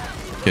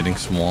getting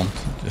swamped.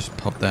 Just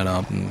pop that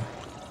up and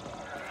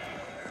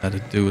let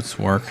it do its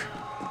work.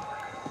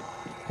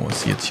 Oh, I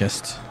see a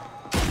chest.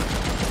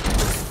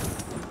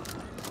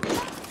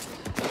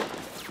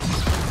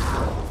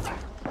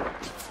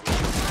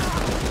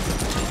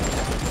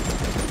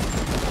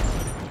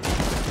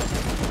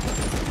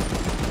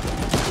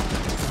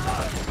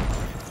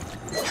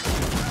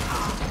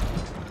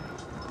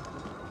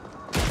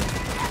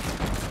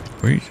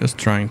 Were you just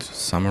trying to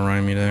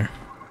samurai me there?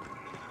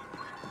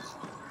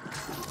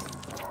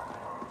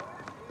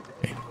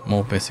 Okay,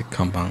 more basic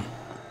compound.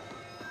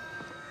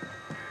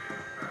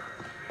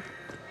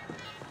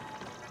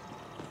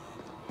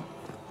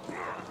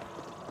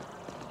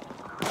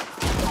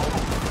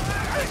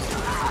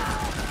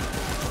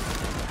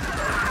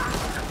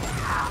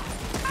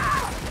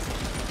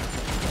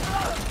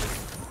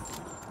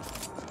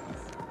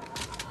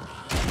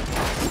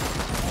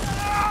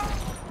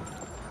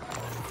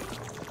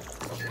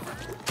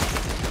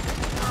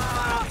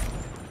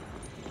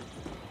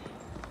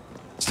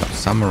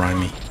 Samurai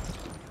me.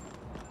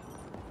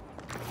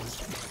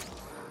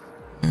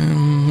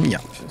 Yeah,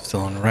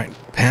 still on the right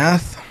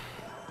path.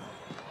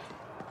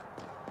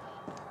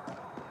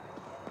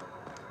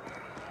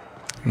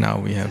 Now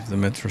we have the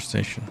metro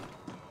station.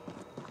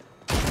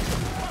 I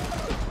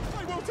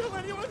won't tell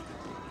anyone.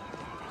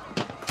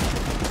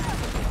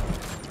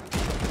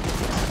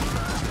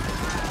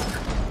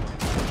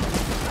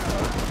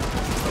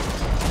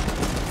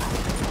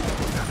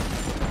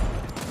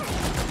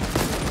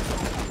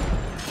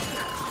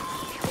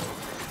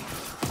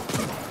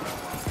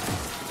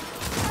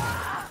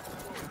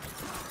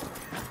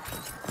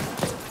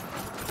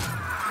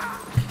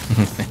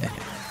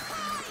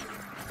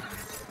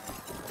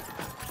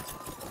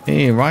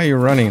 Hey, why are you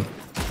running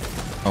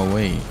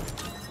away?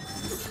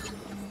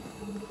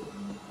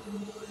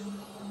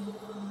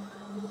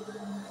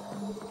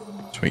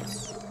 Sweet.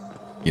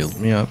 Healed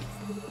me up.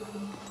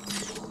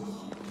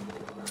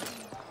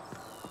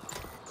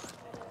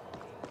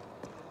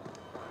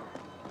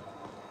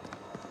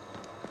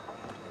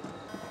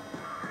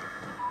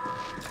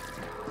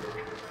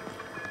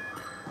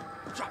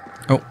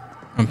 Oh,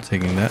 I'm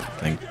taking that.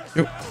 Thank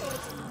you.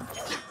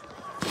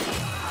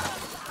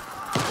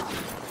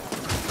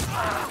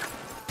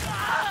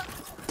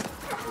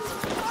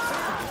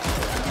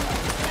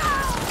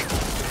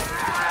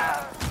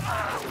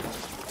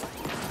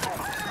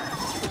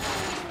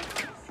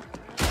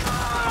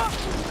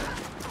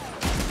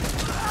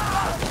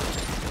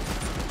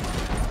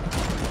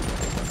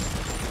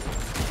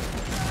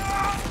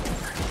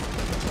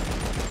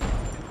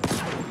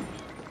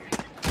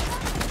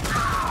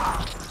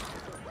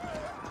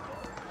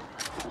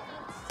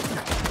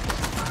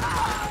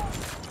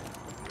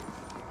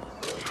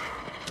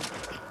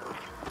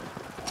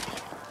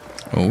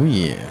 Oh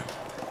yeah.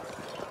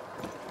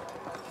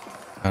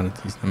 Got a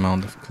decent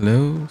amount of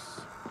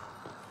clothes.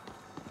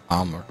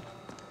 Armor.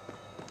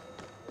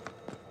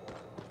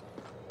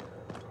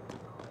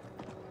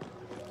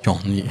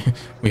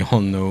 We all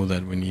know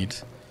that we need,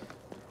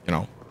 you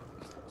know,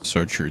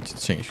 surgery to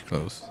change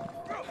clothes.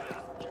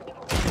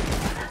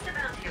 That's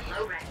about your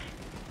low rank.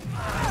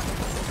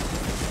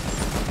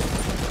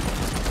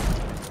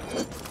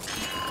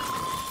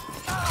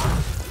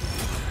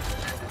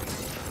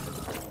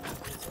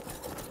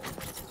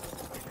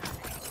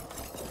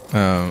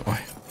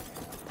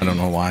 I don't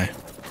know why.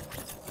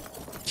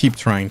 Keep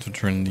trying to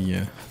turn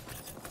the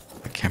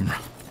camera.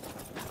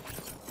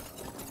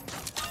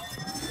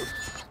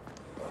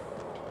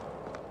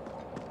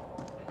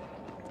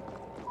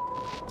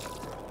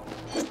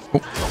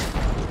 Oh.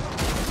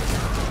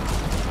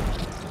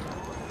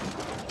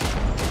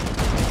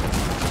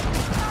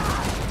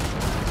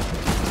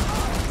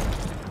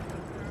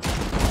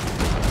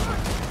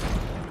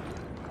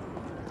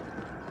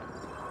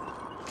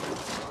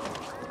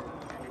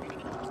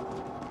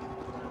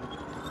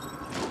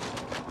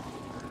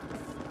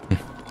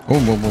 Whoa,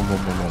 whoa, whoa, whoa,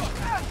 whoa, whoa.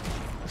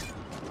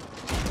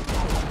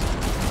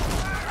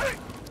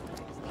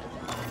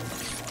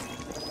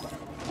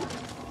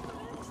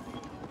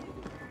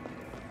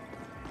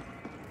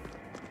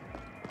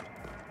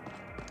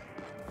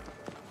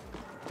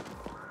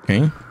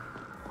 Okay.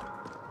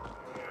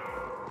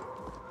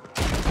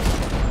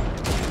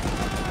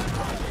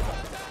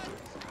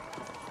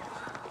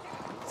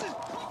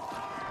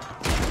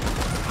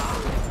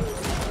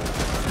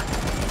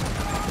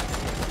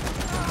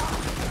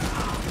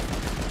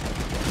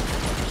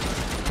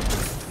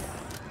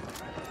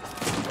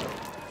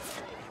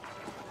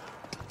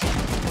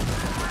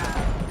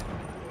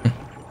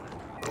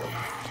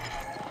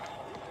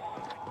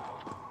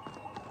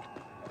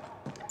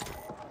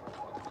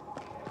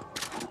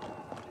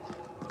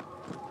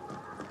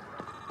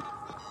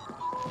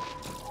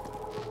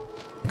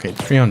 Okay,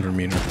 300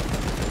 meter.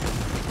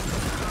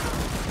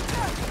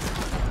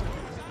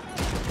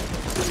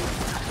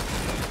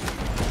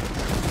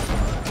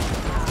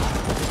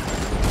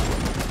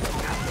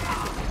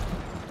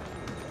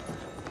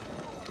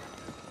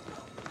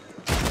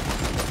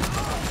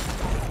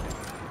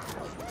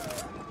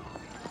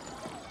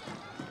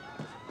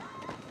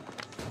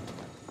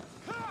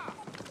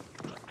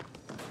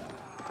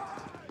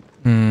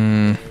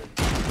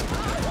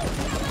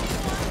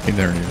 Okay,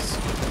 there it is.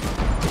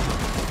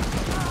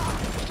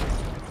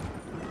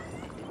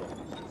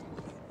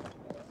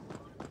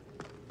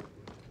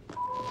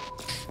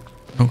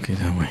 Okay,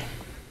 that way.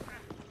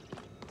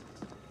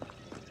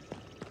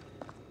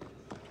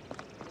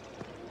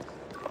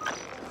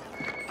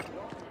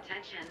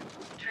 Attention.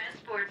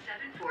 Transport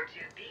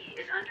 742B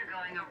is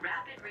undergoing a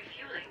rapid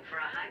refueling for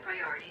a high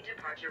priority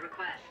departure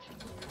request.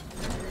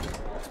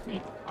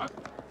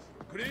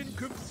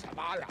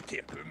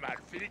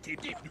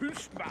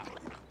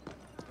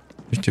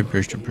 Bist du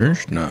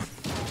Büchner?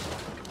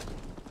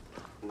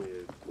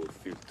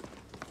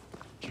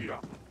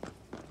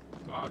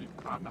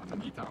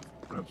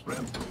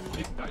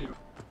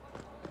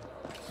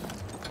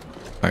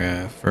 Like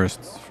a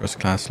first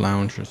class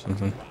lounge or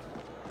something.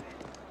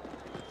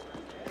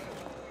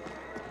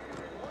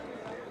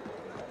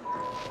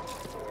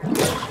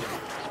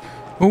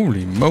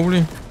 Holy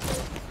moly.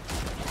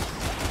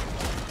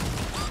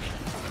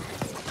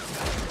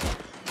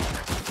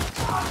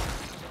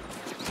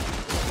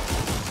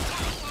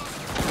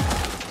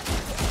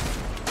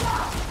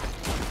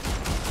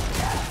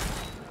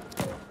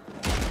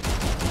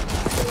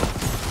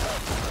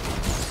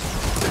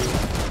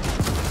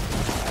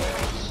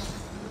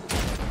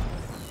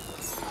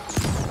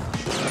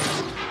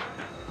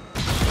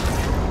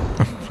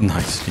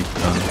 Nicely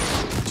done.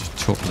 Just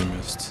totally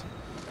missed.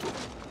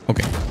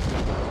 Okay.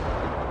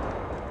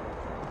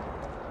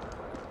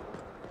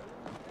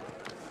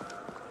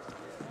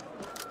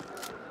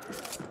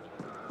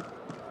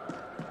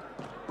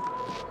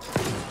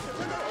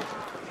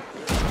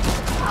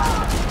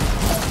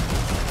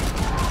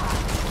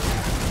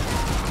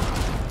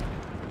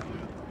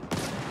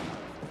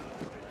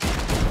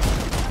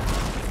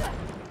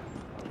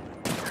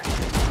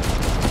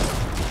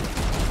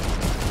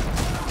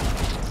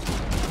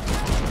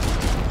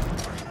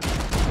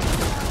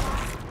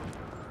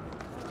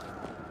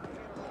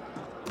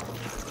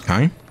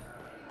 Okay.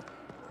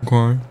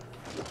 Okay.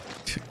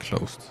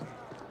 Closed.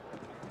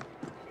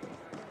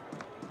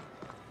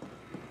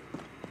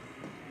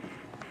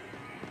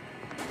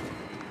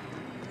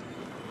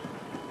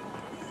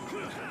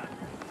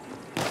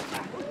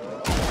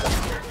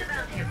 Just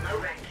about to hit low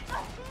rank.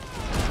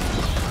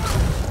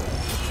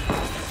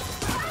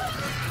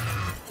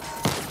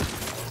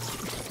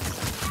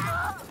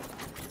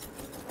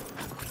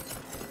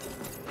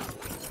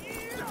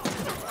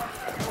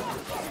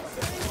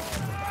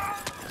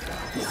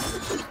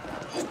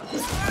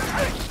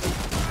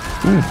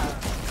 Ooh.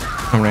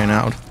 I ran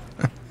out.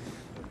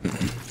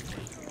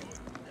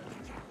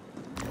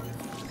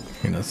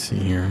 Okay, let's see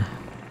here.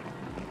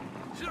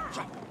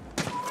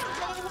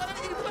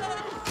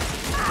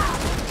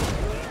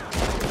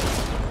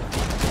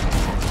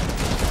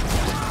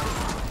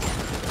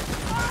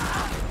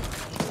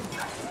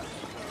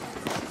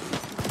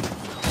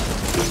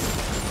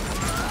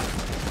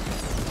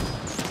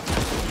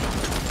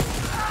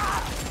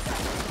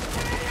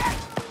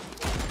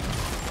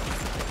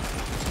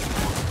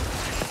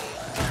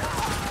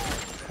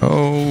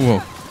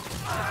 Oh.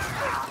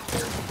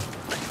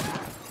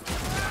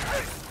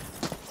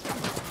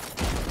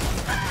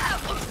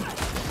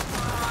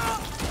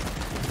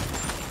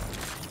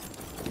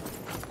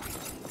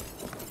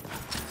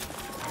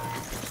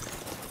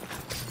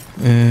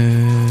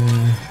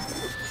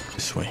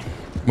 This way.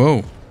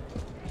 Whoa.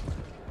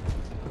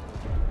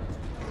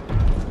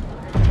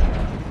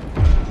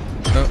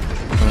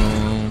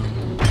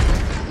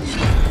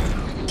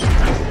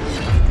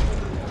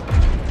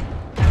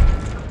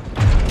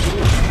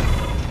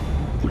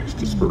 Please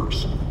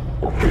disperse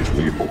or face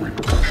lethal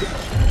repercussions.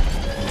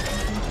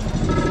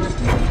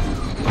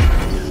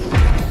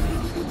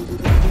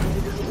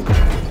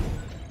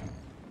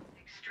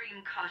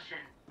 Extreme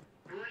caution.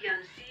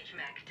 Wuyun siege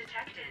mech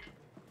detected.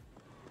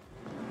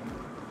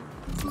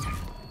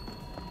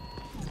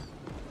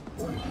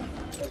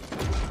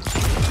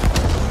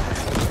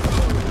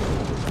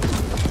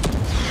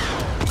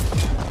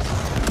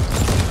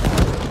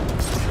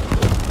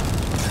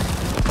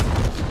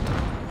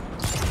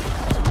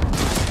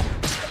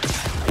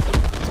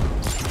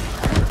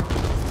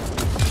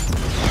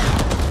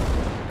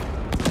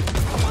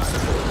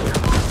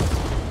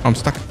 I'm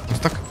stuck. I'm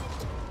stuck.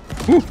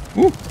 Ooh,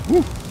 ooh,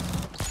 ooh.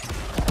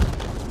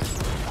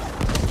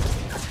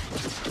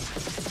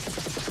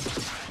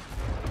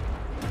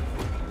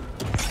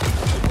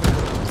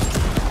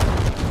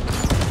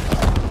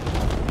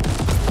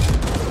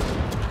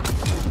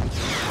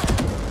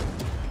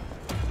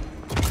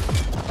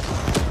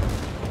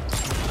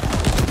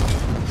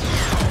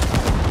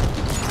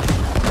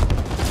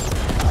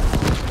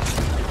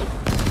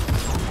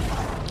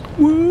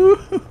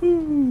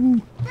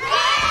 Woo-hoo-hoo.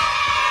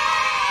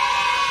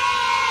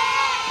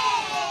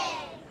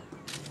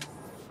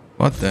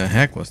 What the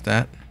heck was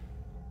that?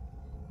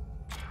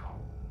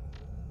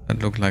 That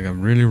looked like a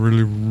really,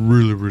 really,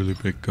 really, really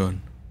big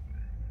gun.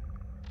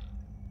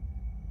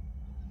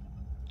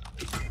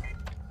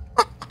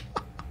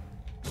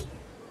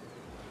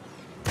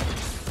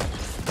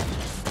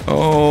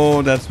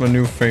 Oh, that's my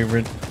new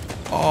favorite.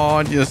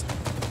 Oh, just...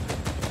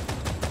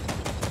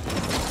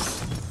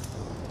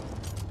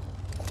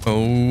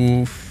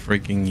 Oh,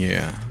 freaking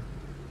yeah.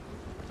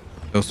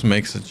 Those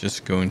mechs are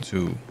just going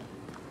to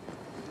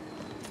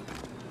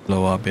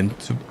blow up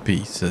into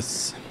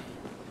pieces.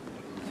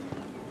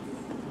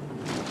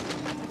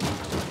 I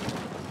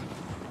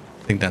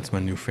think that's my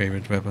new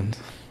favorite weapon.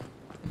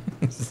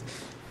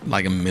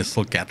 Like a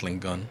missile Gatling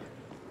gun.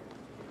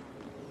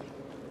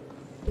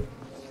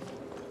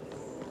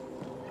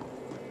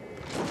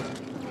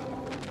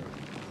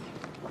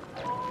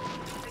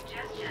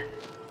 Suggestion.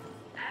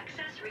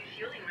 Access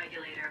refueling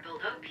regulator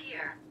below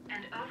pier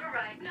and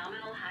override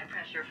nominal high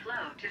pressure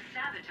flow to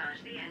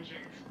sabotage the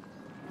engines.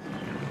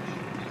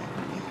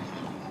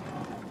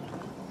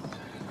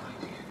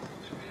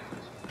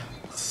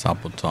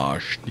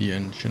 Sabotage the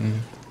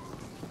engine.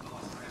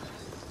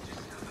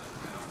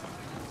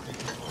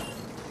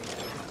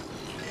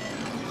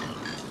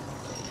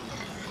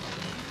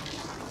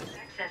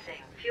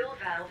 Accessing fuel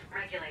valve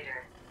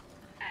regulator.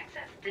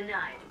 Access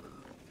denied.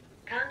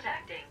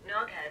 Contacting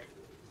Noghead.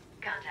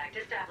 Contact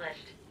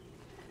established.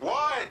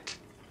 What?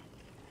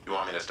 You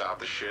want me to stop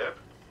the ship?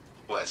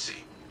 Let's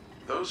see.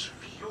 Those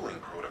fueling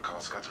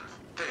protocols got some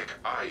thick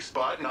ice,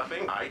 but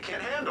nothing I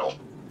can't handle.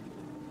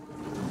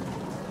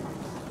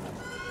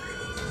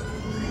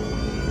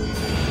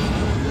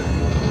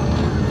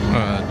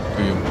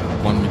 Do you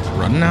want me to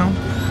run now?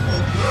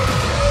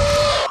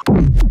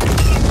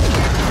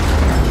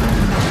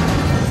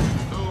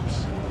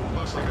 Oops.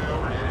 Looks like I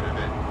overdid it a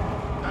bit.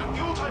 That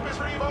fuel type is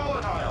pretty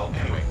volatile.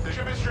 Anyway, the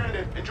ship is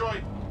stranded.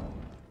 Enjoy.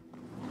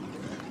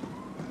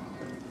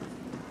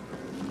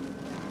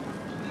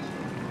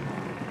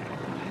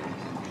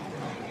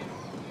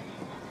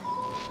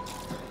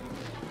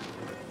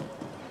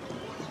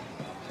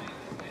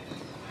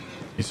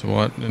 So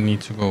what? I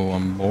need to go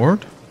on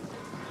board?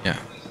 Yeah.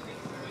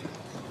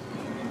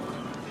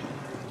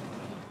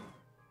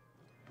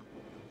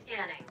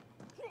 Scanning.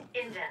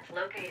 Indents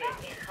located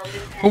in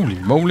Holding Holy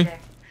moly.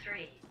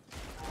 3.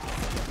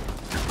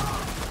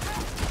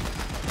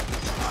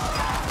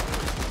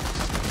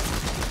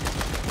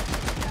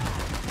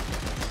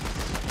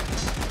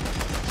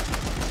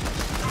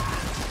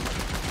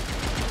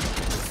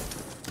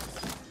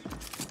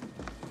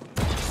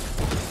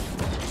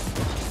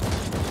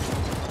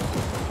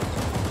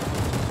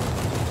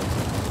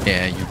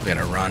 Yeah, you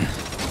better run.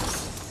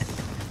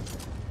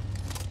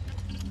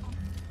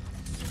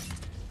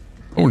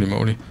 Holy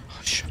moly.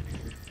 Oh, shit.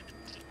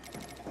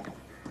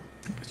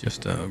 It's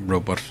just a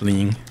robot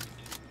fleeing.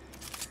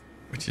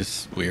 Which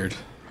is weird,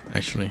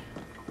 actually.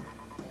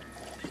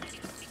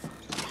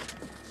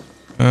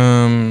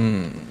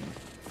 Okay,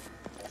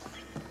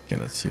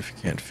 let's see if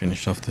we can't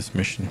finish off this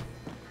mission.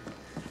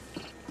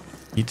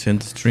 Need to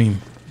end the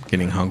stream.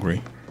 Getting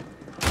hungry.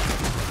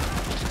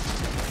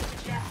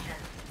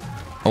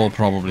 I will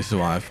probably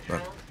survive,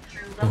 but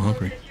I'm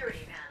hungry.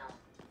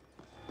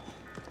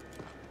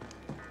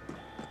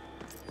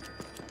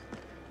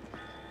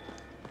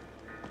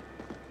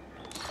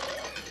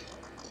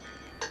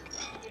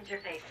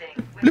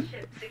 Interfacing with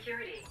ship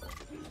security.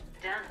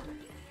 Done.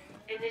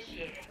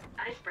 Initiating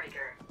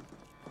icebreaker.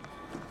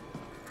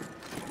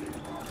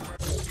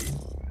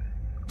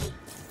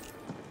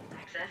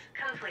 Access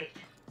complete.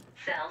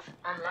 Cells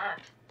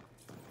unlocked.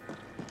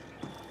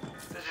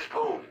 This is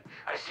Boone.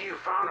 see you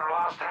found our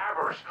lost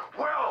hammers.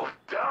 Well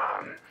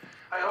done.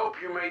 I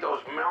hope you made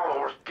those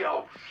Melhorse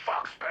Gelb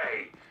fucks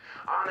pay.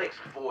 Onyx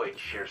Void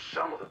shares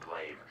some of the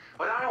blame,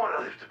 but I want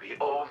to live to be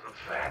old and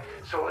fat,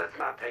 so let's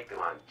not take them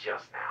on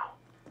just now.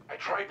 I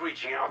tried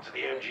reaching out to the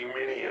MG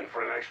Minion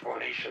for an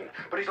explanation,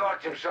 but he's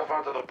locked himself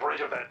onto the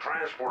bridge of that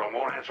transport and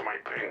won't answer my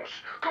pings.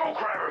 Go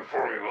grab him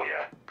for me, will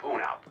ya?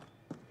 Poon out.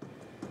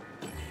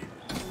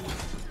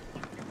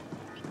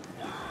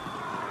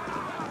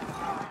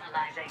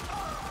 Analyzing.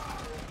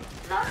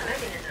 Lock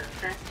mechanism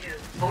set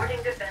to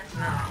boarding defense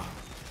mode.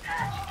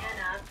 Hatch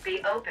cannot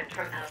be opened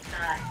from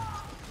outside.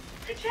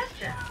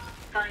 Suggestion.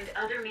 Find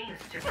other means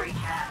to breach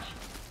hatch.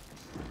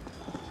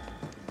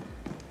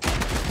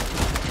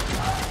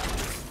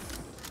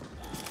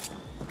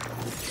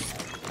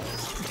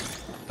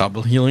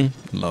 Double healing.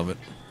 Love it.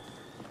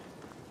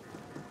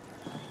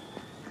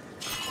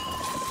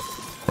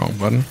 Wrong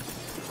button.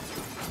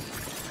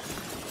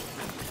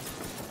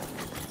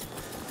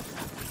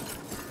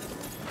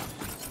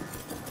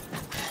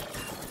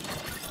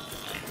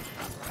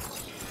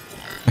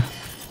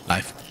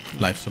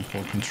 Life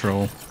support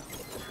control.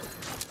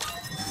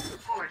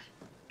 Report.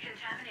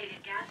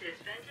 Contaminated gases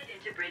vented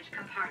into bridge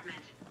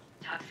compartment.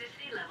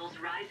 Toxicity levels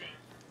rising.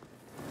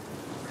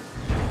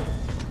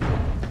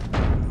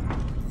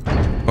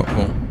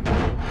 Uh-oh.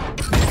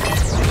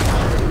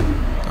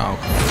 Ow.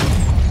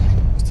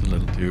 Just a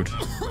little dude.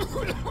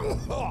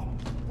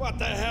 What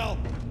the hell?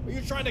 Are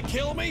you trying to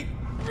kill me?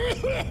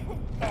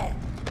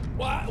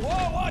 What?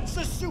 Whoa, what's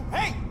the suit?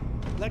 Hey!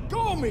 Let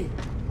go of me!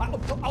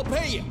 I'll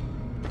pay you.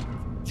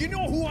 Do you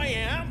know who I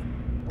am?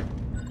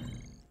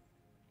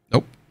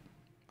 Nope.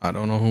 I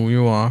don't know who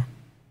you are.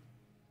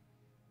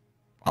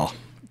 Well,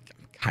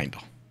 kind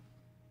of.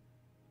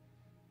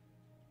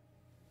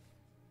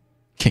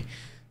 Okay.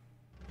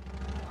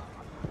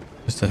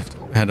 Just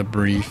had a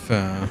brief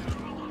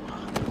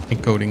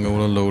encoding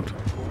overload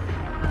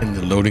in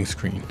the loading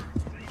screen.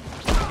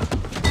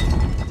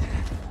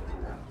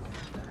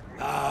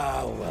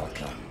 Ah,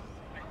 welcome.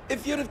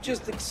 If you'd have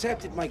just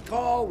accepted my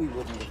call, we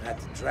wouldn't have had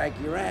to drag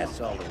your ass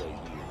all the way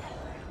here.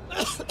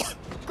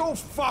 Go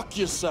fuck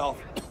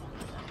yourself.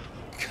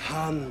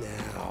 Come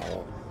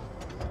now.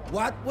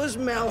 What was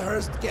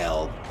Melhorse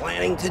Gelb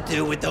planning to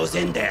do with those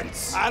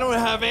indents? I don't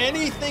have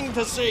anything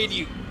to say to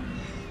you.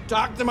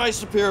 Talk to my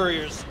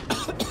superiors.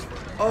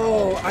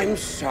 Oh, I'm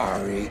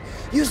sorry.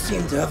 You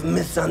seem to have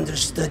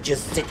misunderstood your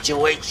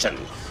situation.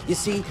 You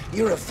see,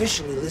 you're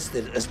officially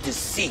listed as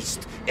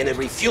deceased in a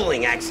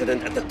refueling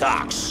accident at the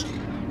docks.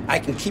 I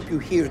can keep you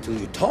here till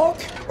you talk,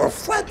 or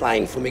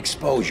flatline from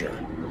exposure.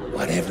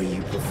 Whatever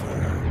you prefer.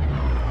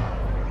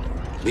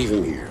 Leave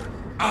him here.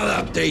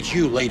 I'll update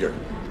you later.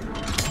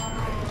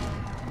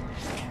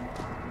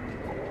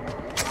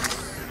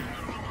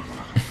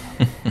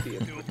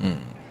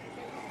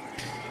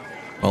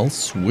 Well,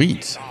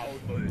 sweet.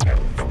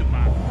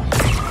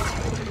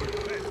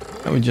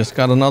 And we just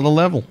got another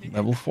level.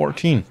 Level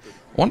 14.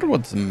 Wonder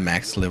what the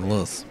max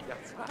level is.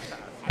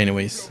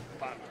 Anyways.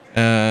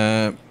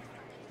 I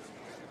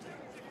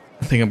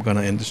think I'm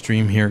gonna end the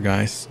stream here,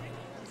 guys.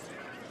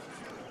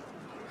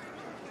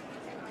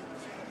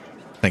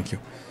 Thank you.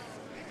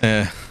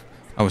 I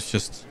was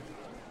just...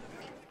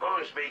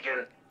 Boone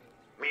speaking.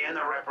 Me and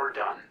the rep are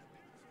done.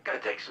 Gotta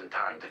take some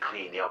time to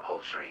clean the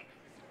upholstery.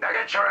 Now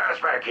get your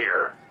ass back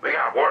here. We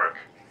got work.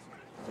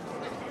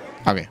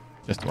 Okay.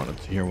 Just wanted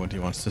to hear what he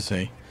wants to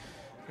say.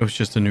 It was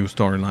just a new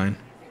storyline.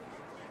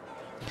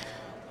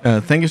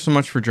 Thank you so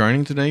much for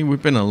joining today.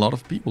 We've been a lot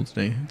of people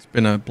today. It's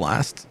been a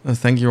blast.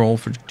 Thank you all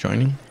for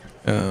joining.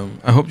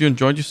 I hope you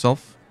enjoyed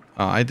yourself.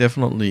 I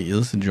definitely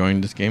is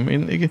enjoying this game.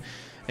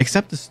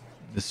 Except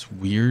this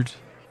weird...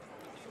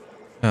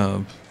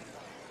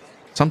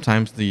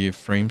 sometimes the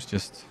frames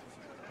just...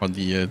 or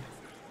the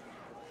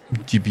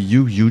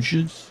GPU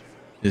usage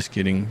is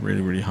getting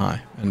really, really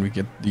high. And we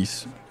get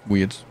these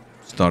weird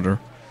stutter.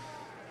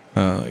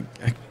 I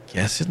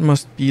guess it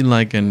must be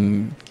like a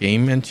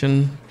game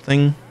engine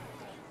thing.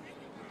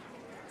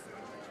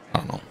 I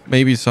don't know.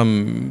 Maybe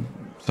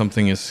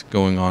something is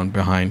going on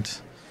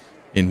behind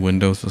in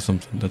Windows or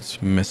something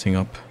that's messing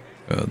up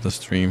the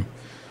stream.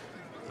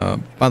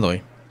 By the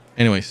way,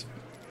 anyways,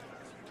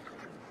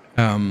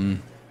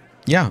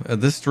 yeah,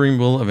 this stream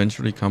will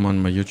eventually come on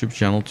my YouTube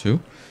channel too.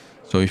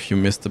 So if you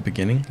missed the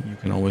beginning, you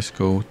can always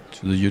go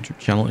to the YouTube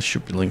channel. It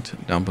should be linked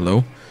down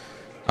below.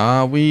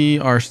 We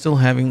are still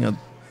having a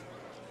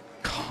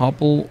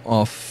couple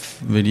of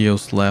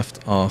videos left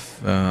of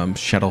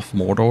Shadow of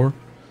Mordor.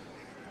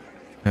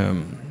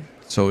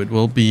 So it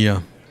will be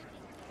a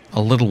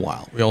little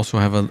while. We also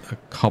have a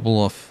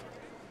couple of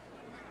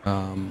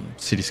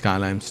City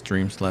Skylines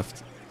streams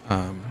left.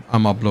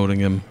 I'm uploading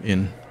them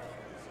in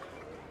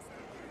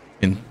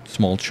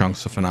small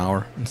chunks of an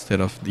hour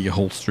instead of the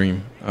whole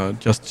stream,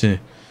 just to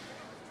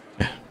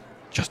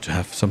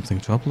have something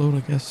to upload,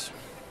 I guess.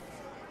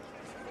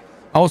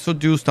 I also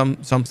do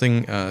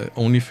something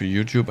only for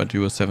YouTube. I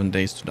do a 7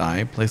 Days to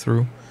Die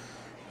playthrough,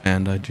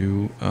 and I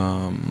do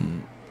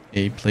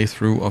a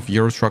playthrough of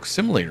Euro Truck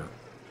Simulator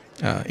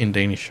in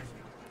Danish.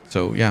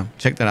 So yeah,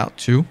 check that out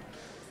too.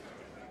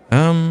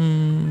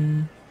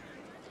 Yeah,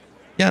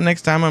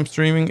 next time I'm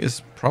streaming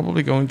is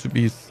probably going to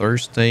be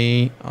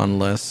Thursday,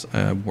 unless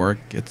work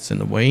gets in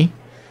the way.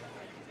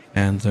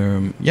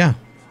 And yeah,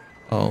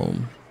 I'll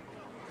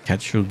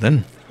catch you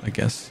then, I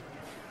guess.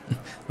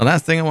 The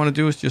last thing I want to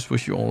do is just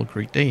wish you all a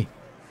great day.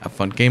 Have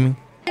fun gaming.